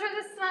my pleasure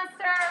this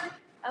semester.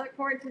 I look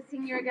forward to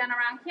seeing you again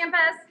around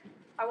campus.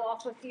 I will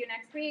also see you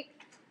next week.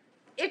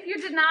 If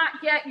you did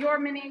not get your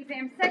mini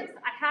exam 6,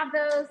 I have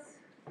those.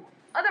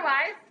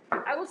 Otherwise,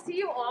 I will see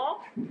you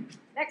all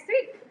next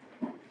week.